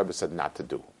other one the Rebbe said not to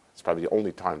do. It's probably the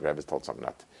only time the Rebbe told something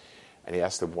not to. And he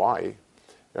asked him why.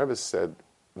 The Rebbe said,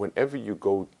 whenever you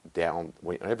go down,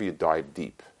 whenever you dive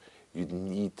deep, you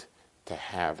need to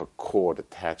have a cord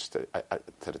attached to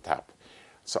the top.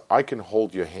 So I can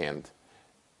hold your hand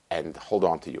and hold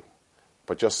on to you,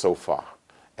 but just so far.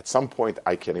 At some point,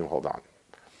 I can't even hold on.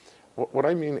 What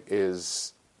I mean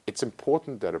is, it's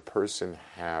important that a person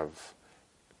have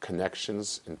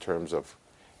connections in terms of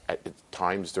at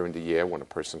times during the year when a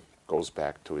person goes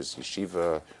back to his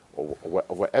yeshiva or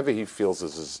whatever he feels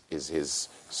is his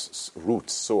root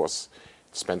source,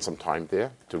 spend some time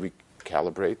there to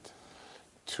recalibrate,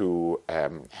 to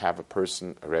have a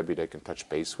person, a Rebbe they can touch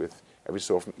base with every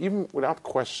so often, even without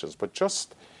questions, but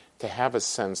just to have a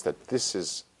sense that this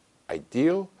is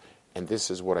ideal and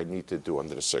this is what I need to do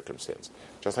under the circumstance.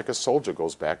 Just like a soldier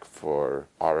goes back for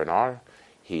R&R,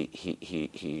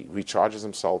 he recharges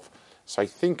himself. So I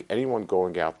think anyone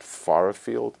going out far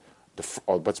afield,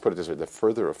 or let's put it this way, the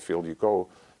further afield you go,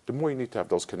 the more you need to have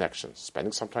those connections.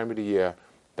 Spending some time of the year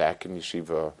back in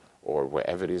yeshiva or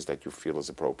wherever it is that you feel is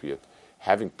appropriate,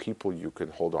 having people you can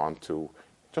hold on to,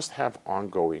 just have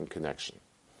ongoing connection.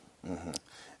 Mm-hmm.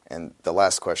 And the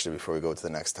last question before we go to the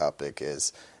next topic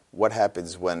is, what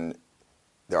happens when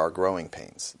there are growing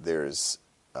pains? There's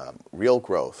real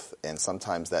growth, and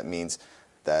sometimes that means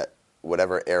that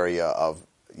whatever area of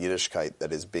Yiddishkeit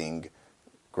that is being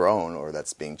grown or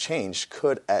that's being changed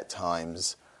could at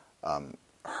times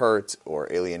hurt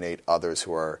or alienate others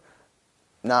who are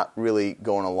not really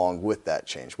going along with that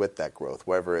change, with that growth,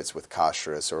 whether it's with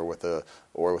kashrus or with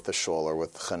the shul or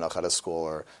with chinuch at a school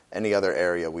or any other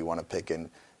area we want to pick in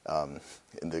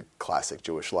the classic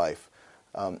Jewish life.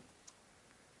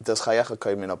 Does Chayei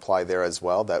HaKodemin apply there as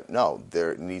well? That no,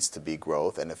 there needs to be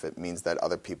growth, and if it means that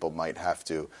other people might have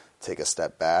to take a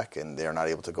step back and they're not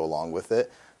able to go along with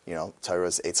it,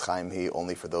 Torah's Eitz Chaim hi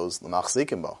only for those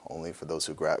l'machzikim bo, only for those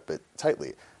who grab it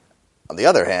tightly. On the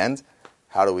other hand,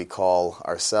 how do we call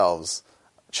ourselves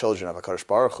children of HaKadosh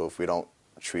Baruch Hu if we don't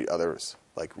treat others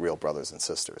like real brothers and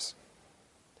sisters?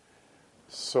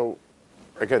 So,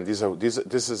 again, these are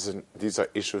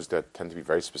issues that tend to be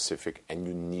very specific, and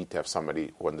you need to have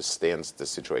somebody who understands the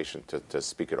situation to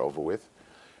speak it over with.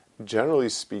 Generally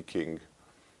speaking,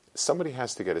 somebody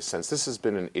has to get a sense. This has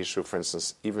been an issue, for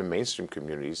instance, even mainstream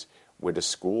communities where the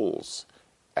schools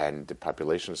and the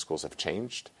population of schools have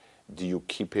changed. Do you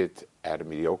keep it at a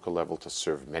mediocre level to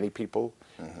serve many people?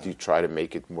 Mm-hmm. Do you try to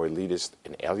make it more elitist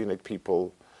and alienate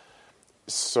people?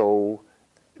 So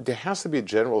there has to be a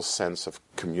general sense of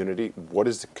community. What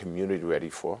is the community ready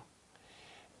for?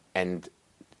 And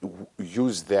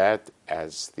use that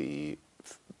as the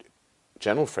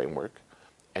general framework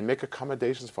and make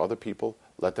accommodations for other people.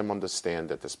 Let them understand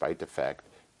that despite the fact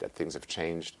that things have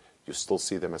changed, you still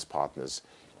see them as partners.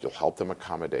 You'll help them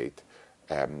accommodate.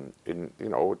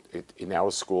 In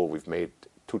our school, we've made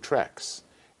 2 tracks,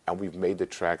 and we've made the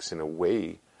tracks in a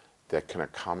way that can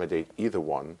accommodate either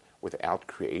one without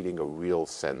creating a real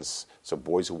sense. So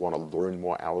boys who want to learn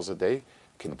more hours a day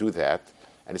can do that,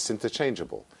 and it's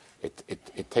interchangeable.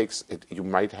 It takes. You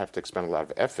might have to expend a lot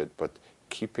of effort, but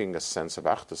keeping a sense of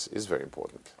achdus is very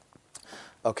important.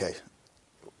 Okay,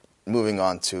 moving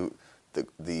on to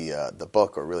the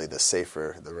book, or really the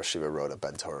sefer the Rosh Yeshiva wrote,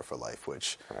 Ben Torah for Life,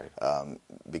 which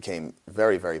became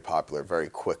very, very popular very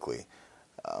quickly.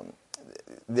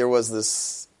 There was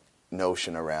this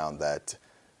notion around that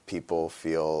people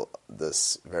feel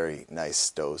this very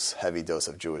nice heavy dose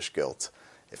of Jewish guilt.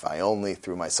 If I only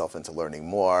threw myself into learning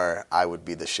more, I would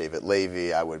be the Shevet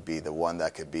Levi. I would be the one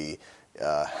that could be,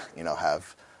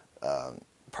 have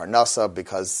parnasa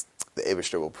because the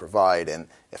Eibishter will provide. And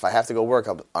if I have to go work,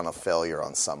 I'm on a failure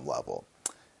on some level.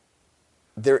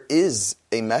 There is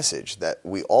a message that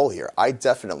we all hear. I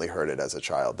definitely heard it as a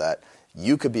child, that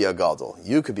you could be a gadol,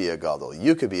 you could be a gadol,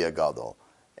 you could be a gadol.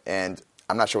 And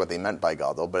I'm not sure what they meant by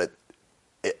gadol, but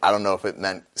I don't know if it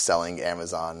meant selling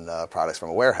Amazon products from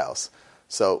a warehouse.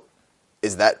 So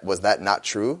was that not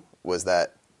true? Was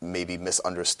that maybe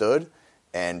misunderstood?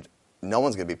 And no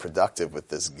one's going to be productive with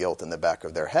this guilt in the back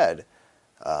of their head.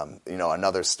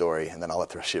 Another story, and then I'll let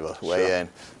the Rashiva weigh in.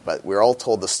 But we're all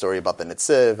told the story about the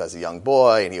Nitziv as a young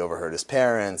boy, and he overheard his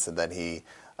parents, and then he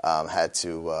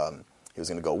he was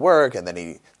going to go work, and then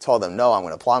he told them, no, I'm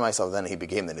going to apply myself. Then he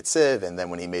became the Nitziv, and then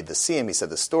when he made the Siyum, he said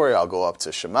the story, I'll go up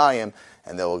to Shemayim,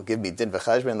 and they'll give me Din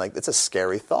V'cheshbon. Like, it's a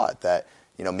scary thought that,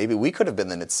 maybe we could have been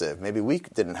the Nitziv. Maybe we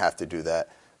didn't have to do that.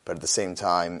 But at the same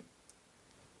time,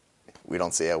 we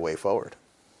don't see a way forward.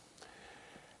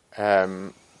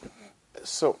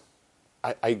 So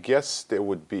I guess there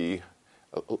would be,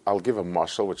 I'll give a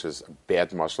mashal, which is a bad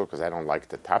mashal, because I don't like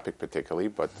the topic particularly,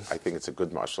 but I think it's a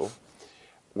good mashal.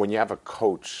 When you have a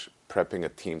coach prepping a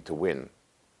team to win,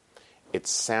 it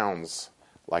sounds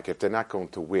like if they're not going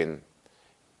to win,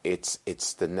 it's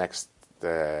the next,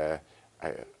 the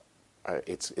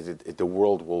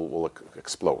world will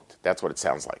explode. That's what it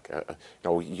sounds like.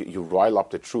 You rile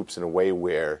up the troops in a way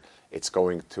where it's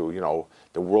going to,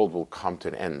 the world will come to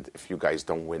an end if you guys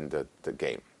don't win the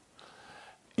game.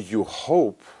 You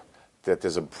hope that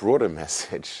there's a broader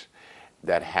message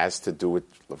that has to do with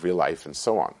real life and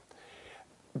so on.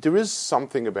 There is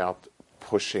something about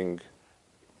pushing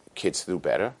kids to do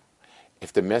better.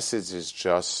 If the message is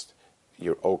just,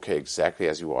 you're okay exactly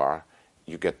as you are,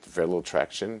 you get very little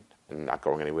traction and not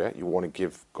going anywhere, you want to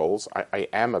give goals. I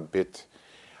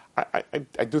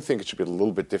do think it should be a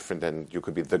little bit different than you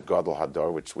could be the Gadol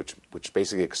Hador, which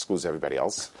basically excludes everybody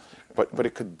else. But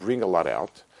it could bring a lot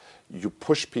out. You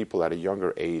push people at a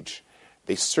younger age,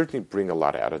 they certainly bring a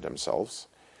lot out of themselves.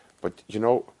 But,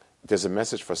 there's a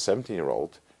message for a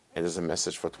 17-year-old and there's a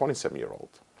message for a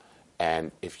 27-year-old.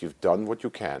 And if you've done what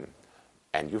you can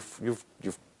and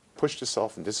you've pushed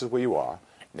yourself and this is where you are,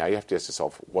 now you have to ask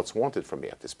yourself, what's wanted from me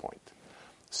at this point?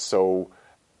 So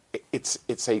it's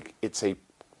a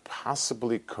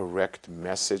possibly correct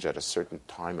message at a certain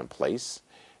time and place,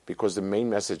 because the main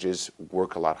message is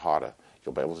work a lot harder.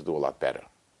 You'll be able to do a lot better.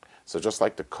 So just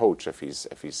like the coach, if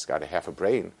he's got a half a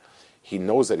brain, he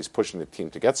knows that he's pushing the team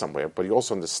to get somewhere, but he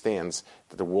also understands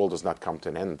that the world does not come to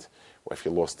an end if you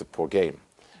lost the poor game.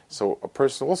 So a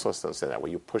person also has to understand that,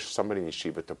 where you push somebody in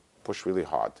yeshiva to push really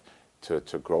hard to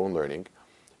grow in learning,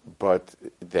 but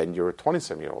then you're a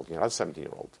 27-year-old, you're not a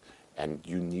 17-year-old, and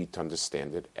you need to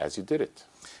understand it as you did it.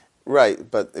 Right,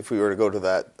 but if we were to go to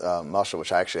that mashal,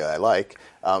 which I like,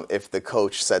 if the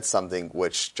coach said something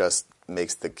which just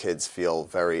makes the kids feel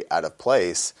very out of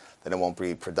place, then it won't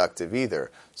be productive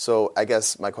either. So I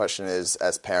guess my question is,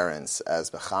 as parents, as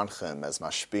mechanchim, as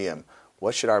mashpiyim,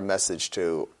 what should our message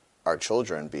to our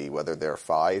children be, whether they're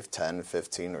 5, 10,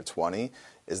 15, or 20?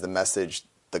 Is the message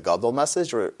the gadol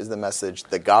message, or is the message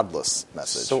the godless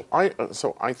message? So I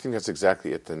think that's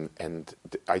exactly it, and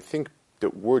I think the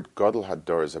word gadol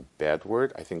hador is a bad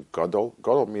word. I think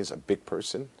gadol means a big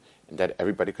person, and that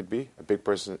everybody could be. A big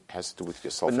person has to do with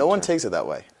yourself. But no one takes it that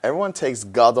way. Everyone takes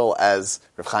gadol as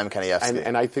Rav Chaim Kanievsky.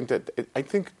 And I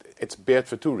think it's bad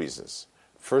for two reasons.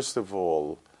 First of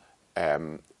all,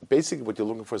 basically what you're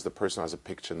looking for is the person who has a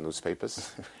picture in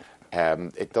newspapers.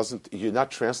 You're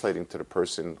not translating to the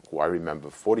person who I remember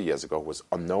 40 years ago was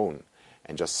unknown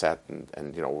and just sat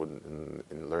and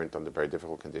learned under very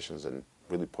difficult conditions and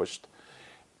really pushed.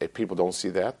 People don't see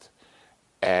that.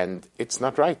 And it's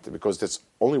not right, because there's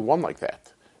only one like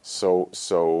that. So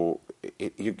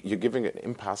you're giving an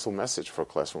impossible message for a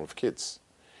classroom of kids.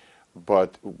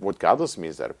 But what gadlus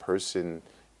means is that a person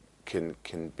can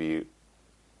be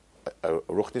a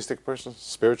ruchnistic person,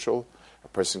 spiritual. A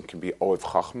person can be oev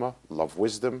chachma, love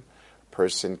wisdom. A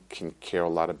person can care a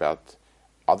lot about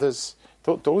others.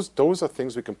 Those are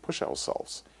things we can push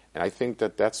ourselves. And I think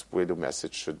that's where the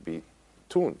message should be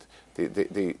tuned.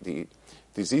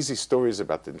 These easy stories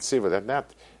about the Nitziva,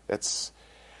 that's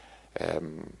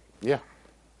yeah.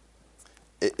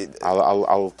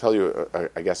 I'll tell you,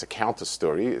 I guess, a counter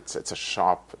story. It's a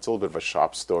little bit of a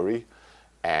sharp story,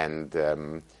 and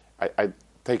I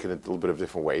take it in a little bit of a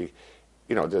different way.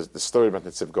 The story about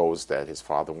Nitziv goes that his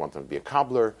father wanted him to be a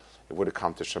cobbler. He would have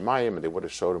come to Shemayim, and they would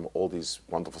have showed him all these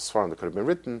wonderful svarim that could have been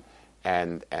written,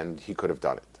 and he could have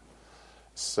done it.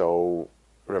 So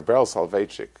Rav Berel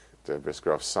Soloveitchik, the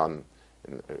Briskerov's son,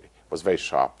 was very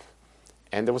sharp.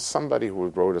 And there was somebody who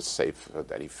wrote a sefer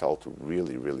that he felt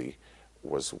really, really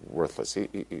was worthless. He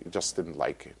just didn't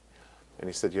like it. And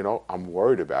he said, I'm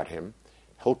worried about him.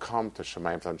 He'll come to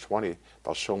Shemayim Tan 20,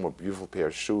 they'll show him a beautiful pair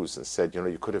of shoes and said,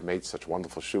 you could have made such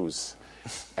wonderful shoes.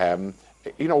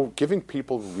 Giving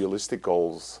people realistic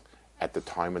goals at the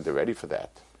time when they're ready for that,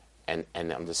 and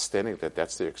understanding that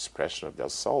that's their expression of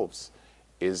themselves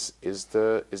is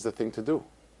the thing to do.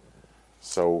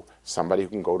 So somebody who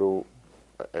can go to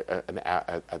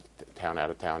a town out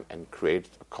of town and create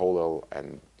a kollel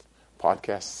and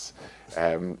podcasts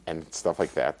and stuff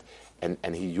like that,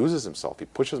 and he uses himself, he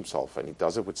pushes himself, and he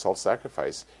does it with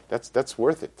self-sacrifice. That's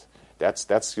worth it.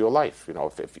 That's your life.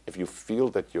 If you feel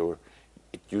that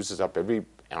it uses up every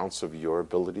ounce of your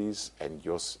abilities and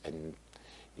your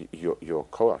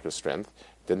koach, your strength,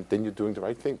 then you're doing the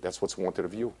right thing. That's what's wanted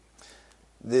of you.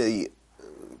 The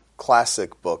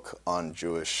classic book on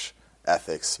Jewish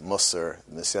ethics, Musar,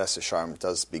 Mesilas Yesharim,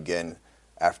 does begin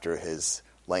after his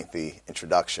lengthy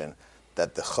introduction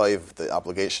that the chayv, the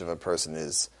obligation of a person,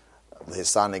 is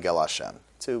hisanig el Hashem,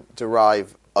 to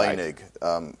derive einig,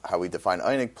 how we define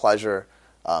einig, pleasure,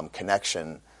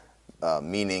 connection,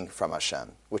 meaning from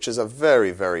Hashem, which is a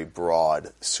very, very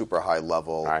broad, super high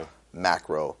level,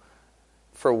 macro.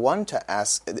 For one to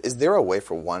ask, is there a way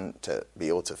for one to be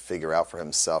able to figure out for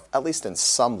himself, at least in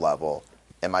some level,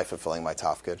 am I fulfilling my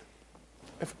tafkid?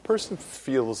 If a person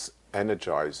feels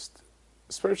energized,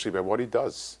 spiritually, by what he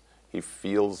does, he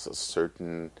feels a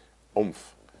certain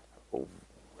oomph.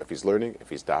 If he's learning, if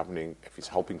he's davening, if he's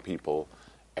helping people,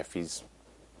 if he's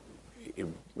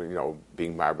being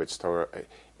ma'abed Torah,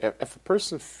 if a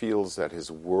person feels that his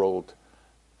world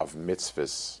of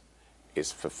mitzvahs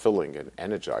is fulfilling and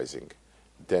energizing,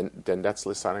 then that's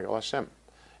lisanig al Hashem.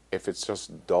 If it's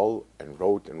just dull and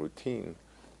rote and routine,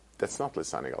 that's not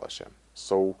lisanig al Hashem.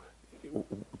 So,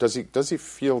 does he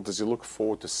look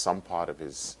forward to some part of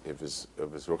his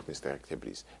ruchnistic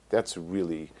activities? That's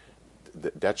really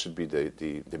that should be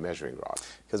the measuring rod.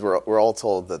 Because we're all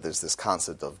told that there's this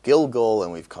concept of Gilgal,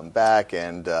 and we've come back,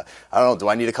 and I don't know, do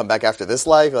I need to come back after this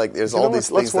life? Like, there's all these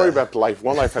things. Let's worry about life,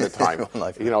 one life at a time. One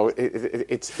life.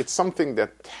 It's something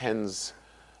that tends.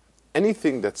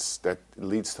 Anything that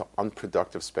leads to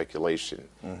unproductive speculation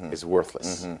is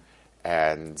worthless. Mm-hmm.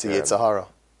 And it's a Yitzhahara.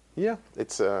 Yeah,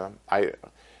 it's I'll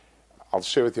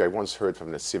share with you. I once heard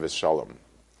from Nesivos Shalom.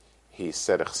 He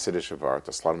said a Chassidish avart,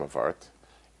 a Slam avart.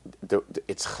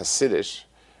 It's Chassidish,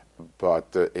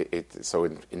 but so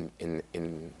in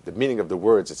the meaning of the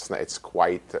words, it's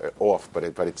quite off, but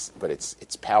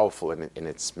it's powerful in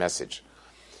its message.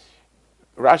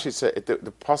 Rashi said,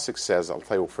 the pasuk says, I'll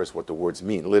tell you first what the words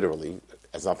mean, literally. It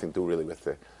has nothing to do really with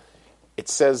it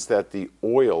says that the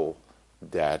oil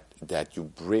that you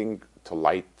bring to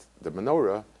light the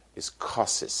menorah is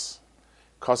kassis.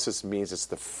 Kassis means it's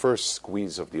the first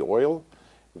squeeze of the oil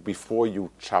before you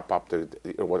chop up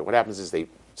what happens is they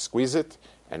squeeze it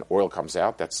and oil comes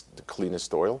out. That's the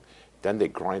cleanest oil. Then they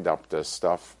grind up the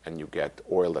stuff and you get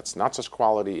oil that's not such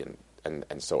quality and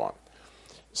so on.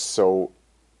 So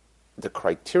the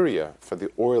criteria for the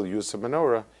oil used in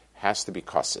menorah has to be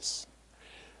kassis.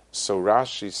 So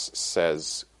Rashi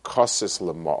says kassis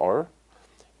lema'or.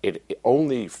 It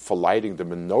only for lighting the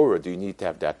menorah do you need to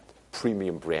have that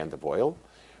premium brand of oil.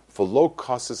 For lo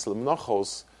kassis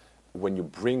lemnachos, when you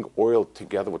bring oil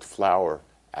together with flour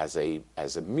as a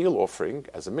meal offering,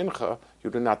 as a mincha, you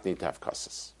do not need to have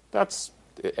kassis. That's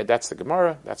the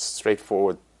Gemara. That's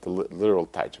straightforward, the literal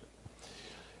taijim.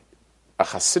 A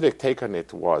Hasidic take on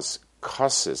it was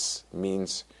kassis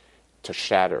means to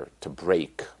shatter, to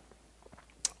break.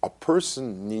 A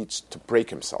person needs to break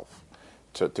himself,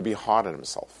 to be hard on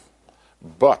himself.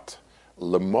 But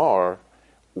lemar,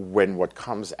 when what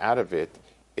comes out of it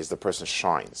is the person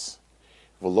shines.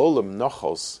 V'lo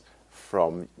lemnochos,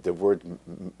 from the word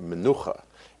menucha,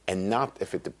 and not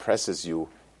if it depresses you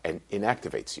and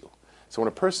inactivates you. So when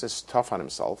a person is tough on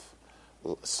himself,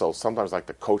 so sometimes like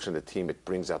the coach and the team, it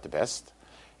brings out the best.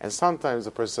 And sometimes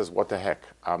the person says, what the heck,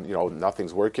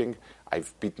 nothing's working,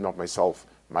 I've beaten up myself,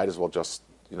 might as well just,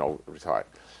 retire.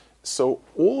 So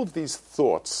all of these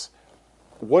thoughts,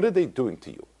 what are they doing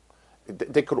to you?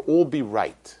 They could all be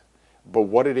right, but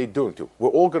what are they doing to you? We're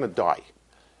all going to die.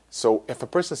 So if a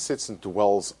person sits and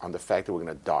dwells on the fact that we're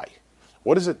going to die,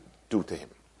 what does it do to him?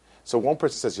 So one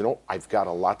person says, I've got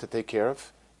a lot to take care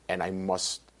of, and I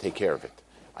must take care of it.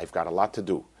 I've got a lot to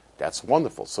do. That's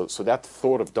wonderful. So that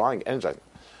thought of dying energizes.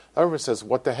 Everyone says,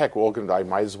 what the heck, we're all going to die,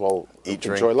 might as well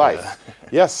enjoy life.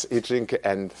 Yes, eat, drink,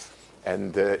 and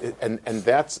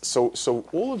that's, so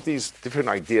all of these different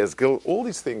ideas, all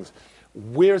these things,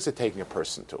 where is it taking a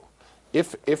person to?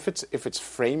 If it's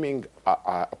framing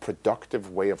a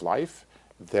productive way of life,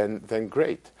 then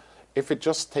great. If it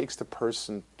just takes the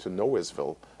person to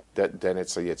Noahsville, then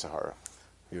it's a Yitzhahara.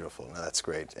 Beautiful. No, that's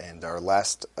great. And our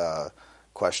last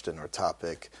question or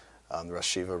topic, the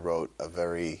Rosh Yeshiva wrote a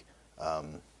very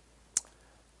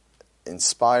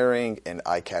inspiring and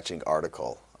eye-catching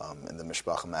article in the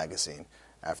Mishpacha magazine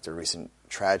after a recent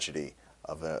tragedy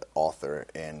of an author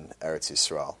in Eretz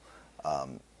Yisrael.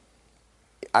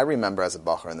 I remember as a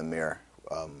Bacher in the Mirror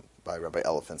by Rabbi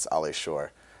Elephant's Ale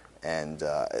Shor, and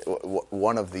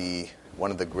one of the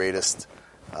greatest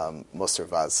Musar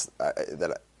Vaz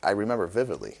that I remember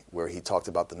vividly, where he talked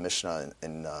about the Mishnah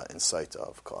in sight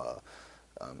of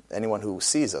anyone who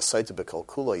sees a Saitu B'Kol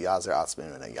Kulo Yazer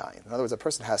Atzmin in a Yain. In other words, a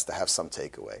person has to have some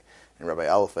takeaway. And Rabbi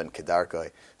Elephant Kedarkoi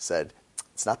said,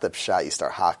 it's not the pshat you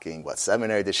start hawking. What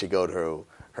seminary did she go to?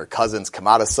 Her cousins come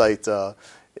out of Saita.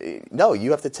 No,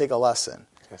 you have to take a lesson.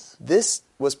 Yes. This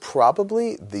was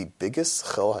probably the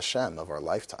biggest Chil Hashem of our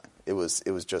lifetime. It was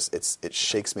just it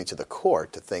shakes me to the core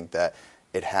to think that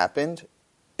it happened.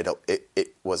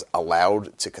 It was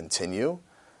allowed to continue.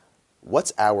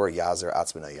 What's our Yazer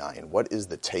Atzmin Yayin? What is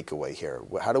the takeaway here?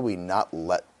 How do we not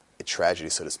let a tragedy,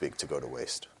 so to speak, to go to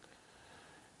waste?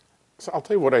 So I'll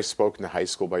tell you what I spoke in the high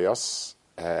school by us.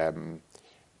 The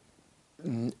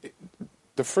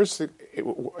first thing,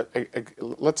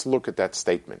 let's look at that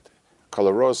statement.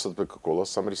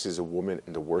 Somebody sees a woman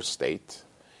in the worst state,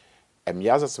 and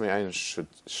Yazer Atzmin Yayin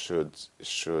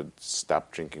should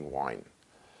stop drinking wine.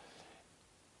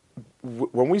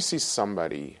 When we see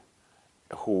somebody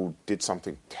who did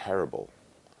something terrible,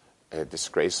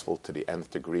 disgraceful to the nth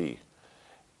degree,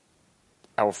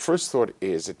 our first thought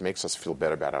is it makes us feel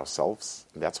better about ourselves.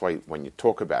 And that's why when you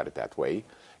talk about it that way,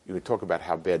 you talk about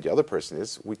how bad the other person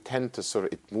is, we tend to sort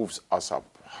of, it moves us up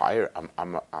higher.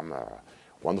 I'm a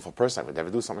wonderful person. I would never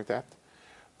do something like that.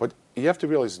 But you have to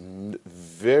realize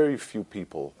very few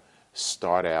people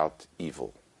start out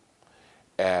evil.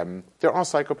 There are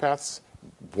psychopaths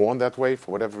born that way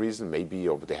for whatever reason, maybe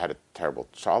or they had a terrible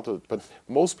childhood, but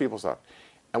most people start.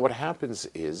 And what happens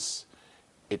is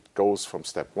it goes from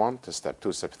step 1 to step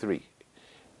 2, step 3.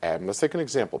 Let's take an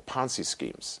example, Ponzi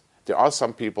schemes. There are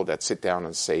some people that sit down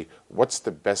and say, what's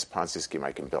the best Ponzi scheme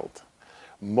I can build?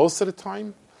 Most of the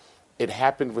time, it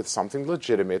happened with something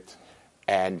legitimate,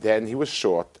 and then he was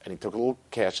short, and he took a little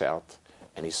cash out,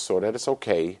 and he saw that it's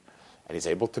okay, and he's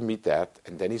able to meet that,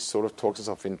 and then he sort of talks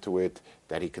himself into it,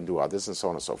 that he can do others, and so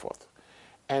on and so forth.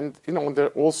 And, there are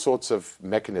all sorts of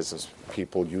mechanisms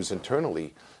people use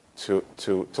internally to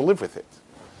live with it.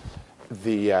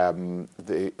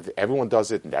 Everyone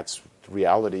does it, and that's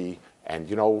reality, and,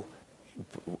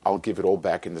 I'll give it all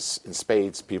back in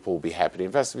spades, people will be happy to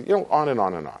invest, on and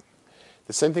on and on.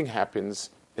 The same thing happens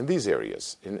in these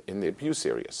areas, in the abuse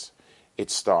areas. It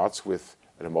starts with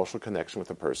an emotional connection with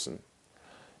a person.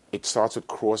 It starts with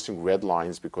crossing red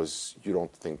lines because you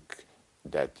don't think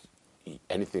that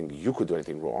you could do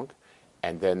anything wrong,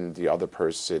 and then the other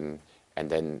person, and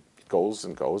then it goes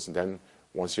and goes, and then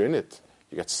once you're in it,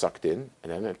 you get sucked in,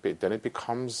 and then it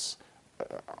becomes,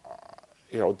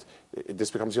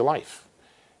 this becomes your life.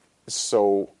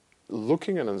 So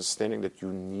looking and understanding that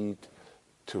you need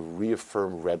to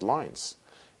reaffirm red lines,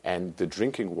 and the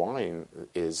drinking wine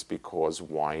is because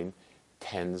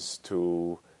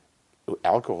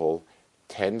alcohol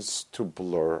tends to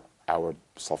blur our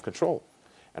self-control,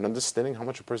 and understanding how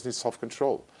much a person needs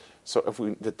self-control. So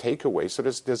the takeaway, so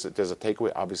there's a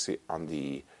takeaway obviously on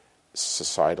the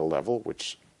societal level,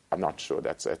 which I'm not sure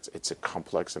it's a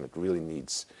complex and it really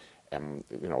needs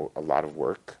a lot of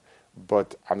work.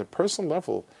 But on the personal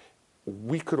level,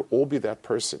 we could all be that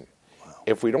person. Wow.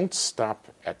 If we don't stop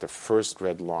at the first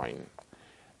red line,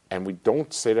 and we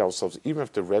don't say to ourselves, even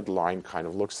if the red line kind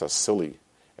of looks as silly,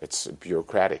 it's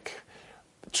bureaucratic.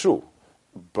 True.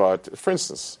 But for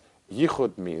instance,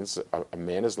 yichud means a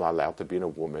man is not allowed to be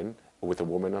with a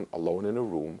woman alone in a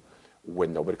room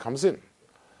when nobody comes in.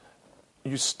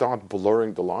 You start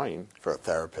blurring the line. For a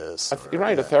therapist.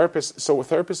 Right, yeah. A therapist. So a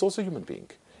therapist is also a human being.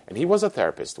 And he was a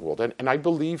therapist, Walter, and I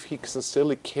believe he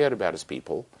sincerely cared about his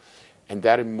people. And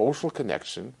that emotional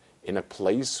connection in a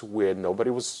place where nobody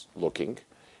was looking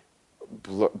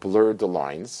blurred the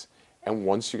lines. And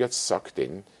once you get sucked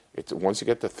in, once you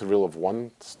get the thrill of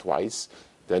once, twice,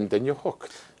 then you're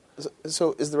hooked.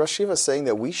 So is the Rosh Yeshiva saying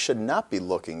that we should not be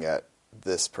looking at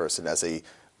this person as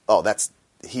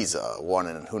he's a one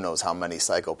in who knows how many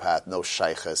psychopath, no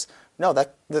shaykhis. No,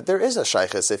 that there is a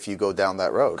shaykhis if you go down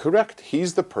that road. Correct.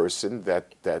 He's the person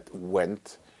that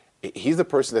went. He's the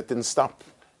person that didn't stop.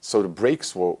 So the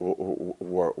brakes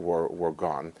were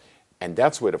gone, and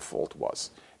that's where the fault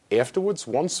was. Afterwards,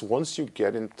 once you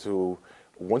get into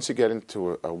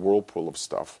a whirlpool of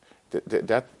stuff,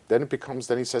 then it becomes.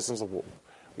 Then he says to himself,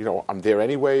 well, I'm there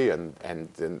anyway, and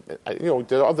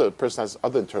the other person has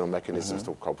other internal mechanisms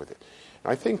to cope with it.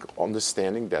 And I think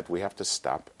understanding that we have to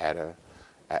stop at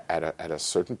a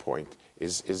certain point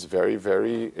is very,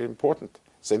 very important.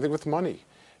 Same thing with money.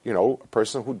 A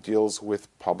person who deals with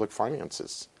public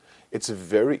finances, it's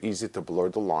very easy to blur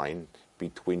the line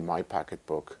between my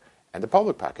pocketbook and the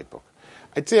public pocketbook.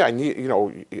 I'd say I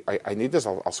need this.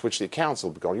 I'll switch the accounts.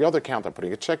 I'll go on the other account. I'm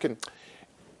putting a check in.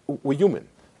 We're human,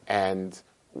 and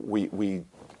we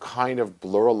kind of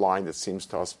blur a line that seems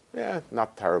to us,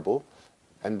 not terrible,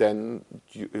 and then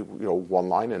one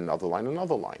line, another line,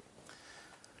 another line.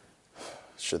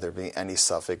 Should there be any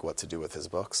suffix what to do with his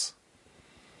books?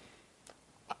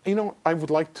 I would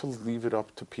like to leave it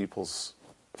up to people's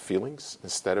feelings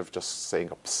instead of just saying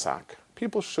a psak.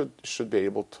 People should be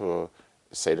able to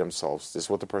say to themselves, this is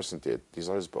what the person did, these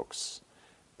are his books.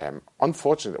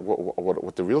 Unfortunately,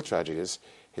 what the real tragedy is,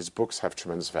 his books have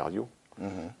tremendous value.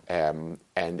 Mm-hmm.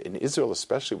 And in Israel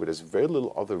especially, where there's very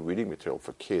little other reading material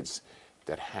for kids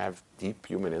that have deep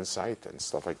human insight and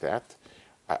stuff like that,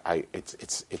 I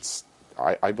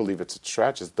believe it's a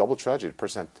tragedy, it's a double tragedy. The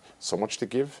person had so much to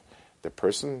give, the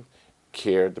person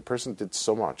cared, the person did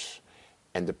so much,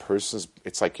 and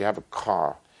it's like you have a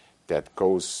car that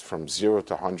goes from 0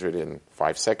 to 100 in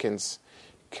 5 seconds,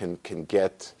 can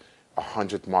get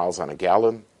 100 miles on a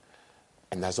gallon,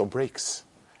 and there's no brakes.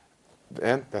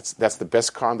 And that's the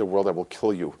best car in the world that will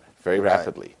kill you very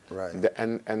rapidly. Right.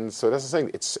 And so that's the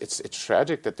thing. It's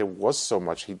tragic that there was so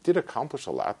much. He did accomplish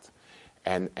a lot,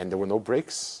 and there were no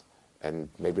brakes and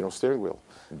maybe no steering wheel.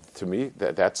 To me,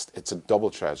 it's a double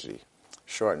tragedy.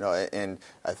 Sure. No, and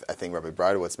I think Rabbi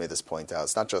Breitowitz made this point out.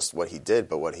 It's not just what he did,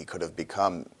 but what he could have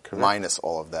become. Correct. Minus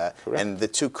all of that. Correct. And the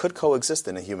two could coexist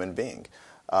in a human being.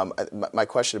 My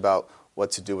question about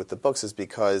what to do with the books is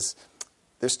because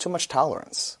there's too much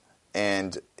tolerance.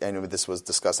 And this was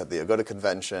discussed at the Aguda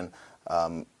convention,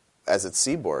 as at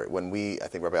Sibor, I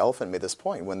think Rabbi Elephant made this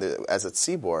point, as at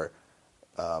Sibor,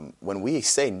 when we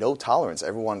say no tolerance,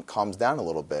 everyone calms down a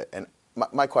little bit. And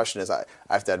my question is, I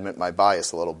have to admit my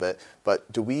bias a little bit, but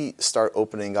do we start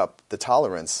opening up the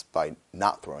tolerance by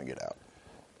not throwing it out?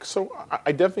 So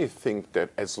I definitely think that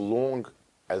as long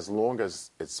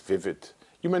as it's vivid,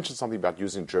 you mentioned something about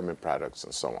using German products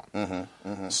and so on. Mm-hmm,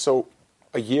 mm-hmm. So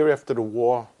a year after the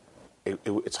war,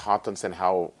 it's hard to understand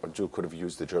how a Jew could have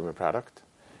used the German product.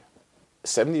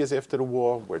 70 years after the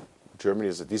war, where Germany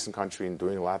is a decent country and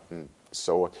doing a lot, and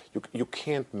so on, you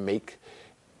can't make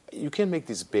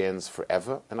these bans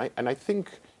forever. And I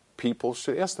think people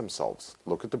should ask themselves,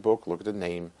 look at the book, look at the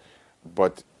name,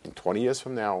 but in 20 years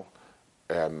from now,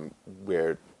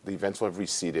 where the events will have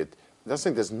receded,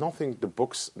 there's nothing. The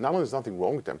books, not only there's nothing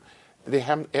wrong with them, they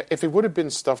haven't. If it would have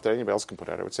been stuff that anybody else can put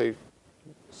out, I would say,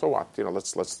 so what?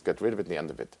 Let's get rid of it. And the end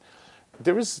of it.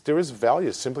 There is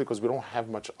value simply because we don't have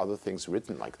much other things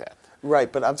written like that.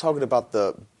 Right, but I'm talking about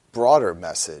the broader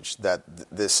message that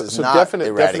this is not definitely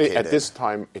eradicated. At this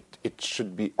time, it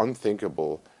should be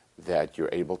unthinkable that you're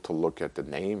able to look at the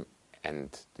name and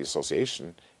the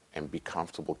association and be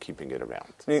comfortable keeping it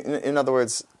around. In other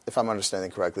words, if I'm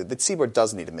understanding correctly, the Tzibor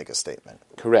does need to make a statement.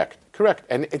 Correct.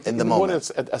 And in the moment,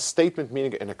 it's a statement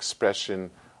meaning an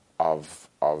expression of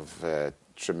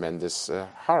tremendous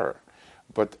horror.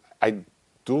 But I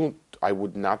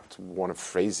would not want to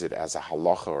phrase it as a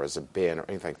halacha or as a ban or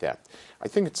anything like that. I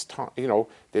think it's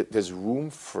there's room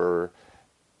for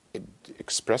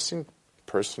expressing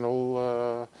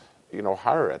personal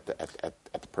horror at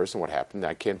the person what happened.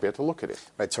 I can't bear to look at it.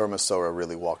 Right, Torah Masorah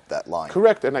really walked that line.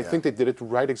 Correct, and I think they did it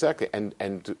right exactly.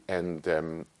 And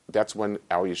that's when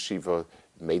our yeshiva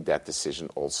made that decision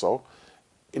also.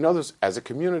 In others, as a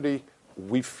community,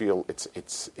 we feel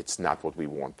it's not what we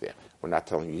want there. We're not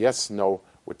telling you yes, no.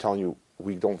 We're telling you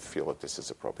we don't feel that this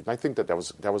is appropriate. And I think that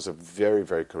was a very,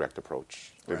 very correct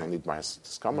approach. They don't need my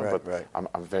discomfort, but right.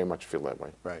 I very much feel that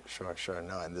way. Right, sure.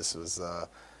 No, and this was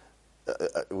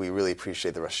we really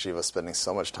appreciate the Rosh Yeshiva spending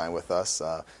so much time with us.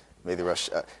 May the Rosh,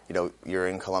 you're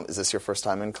in Columbus. Is this your first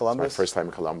time in Columbus? It's my first time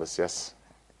in Columbus, yes.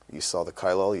 You saw the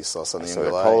Kailal, you saw something in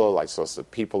the Kailal, I saw the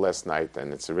people last night,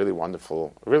 and it's a really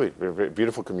wonderful, really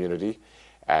beautiful community.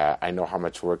 I know how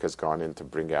much work has gone in to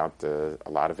bring out a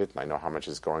lot of it, and I know how much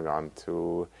is going on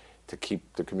to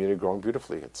keep the community growing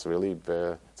beautifully. It's really it's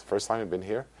the first time I've been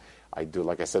here. I do,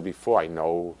 like I said before, I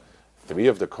know 3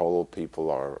 of the Kailal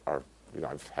people are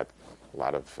I've had a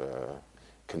lot of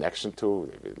connection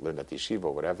to. They learned at yeshiva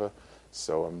or whatever.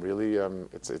 So I'm really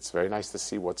it's very nice to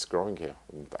see what's growing here.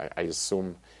 And I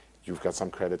assume you've got some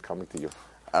credit coming to you.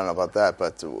 I don't know about that,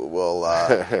 but we'll.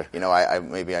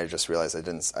 Maybe I just realized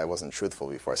I wasn't truthful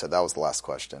before I said that was the last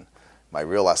question. My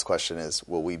real last question is: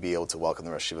 will we be able to welcome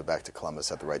the Rosh Yeshiva back to Columbus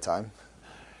at the right time?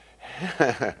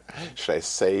 Should I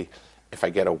say if I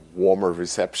get a warmer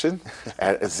reception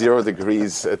at 0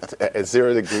 degrees, at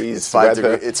 0 degrees, it's 5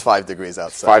 degrees. It's 5 degrees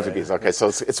outside. 5 degrees. Okay, so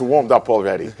it's warmed up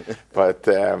already. But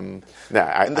in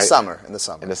the summer. In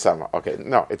the summer. Okay,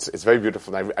 no, it's very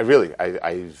beautiful. And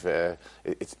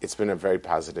it's been a very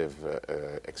positive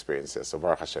experience. So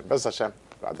Baruch Hashem, Bez Hashem,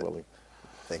 God willing.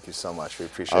 Thank you so much. We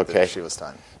appreciate the Yeshiva's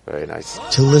time. Very nice.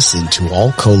 To listen to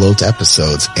all Kolot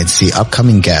episodes and see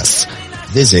upcoming guests,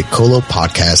 visit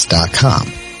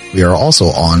kolotpodcast.com. We are also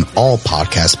on all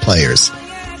podcast players.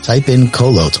 Type in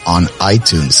Kolot on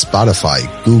iTunes, Spotify,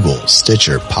 Google,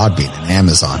 Stitcher, Podbean, and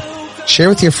Amazon. Share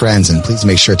with your friends and please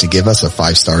make sure to give us a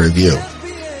 5-star review.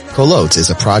 Kolot is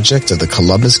a project of the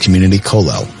Columbus Community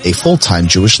Kollel, a full-time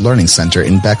Jewish learning center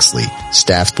in Bexley,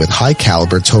 staffed with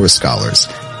high-caliber Torah scholars.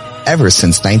 Ever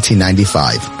since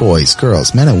 1995, boys,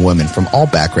 girls, men and women from all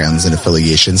backgrounds and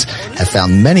affiliations have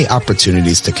found many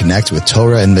opportunities to connect with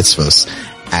Torah and mitzvos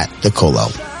at the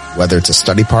Kollel. Whether it's a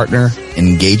study partner, an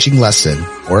engaging lesson,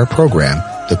 or a program,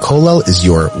 the Kollel is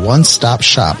your one-stop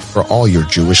shop for all your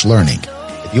Jewish learning.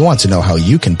 If you want to know how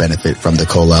you can benefit from the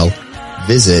Kollel,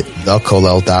 visit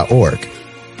thekollel.org.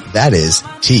 That is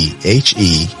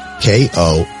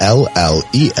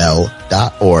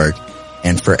TheKollel.org,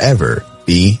 and forever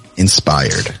be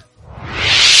inspired.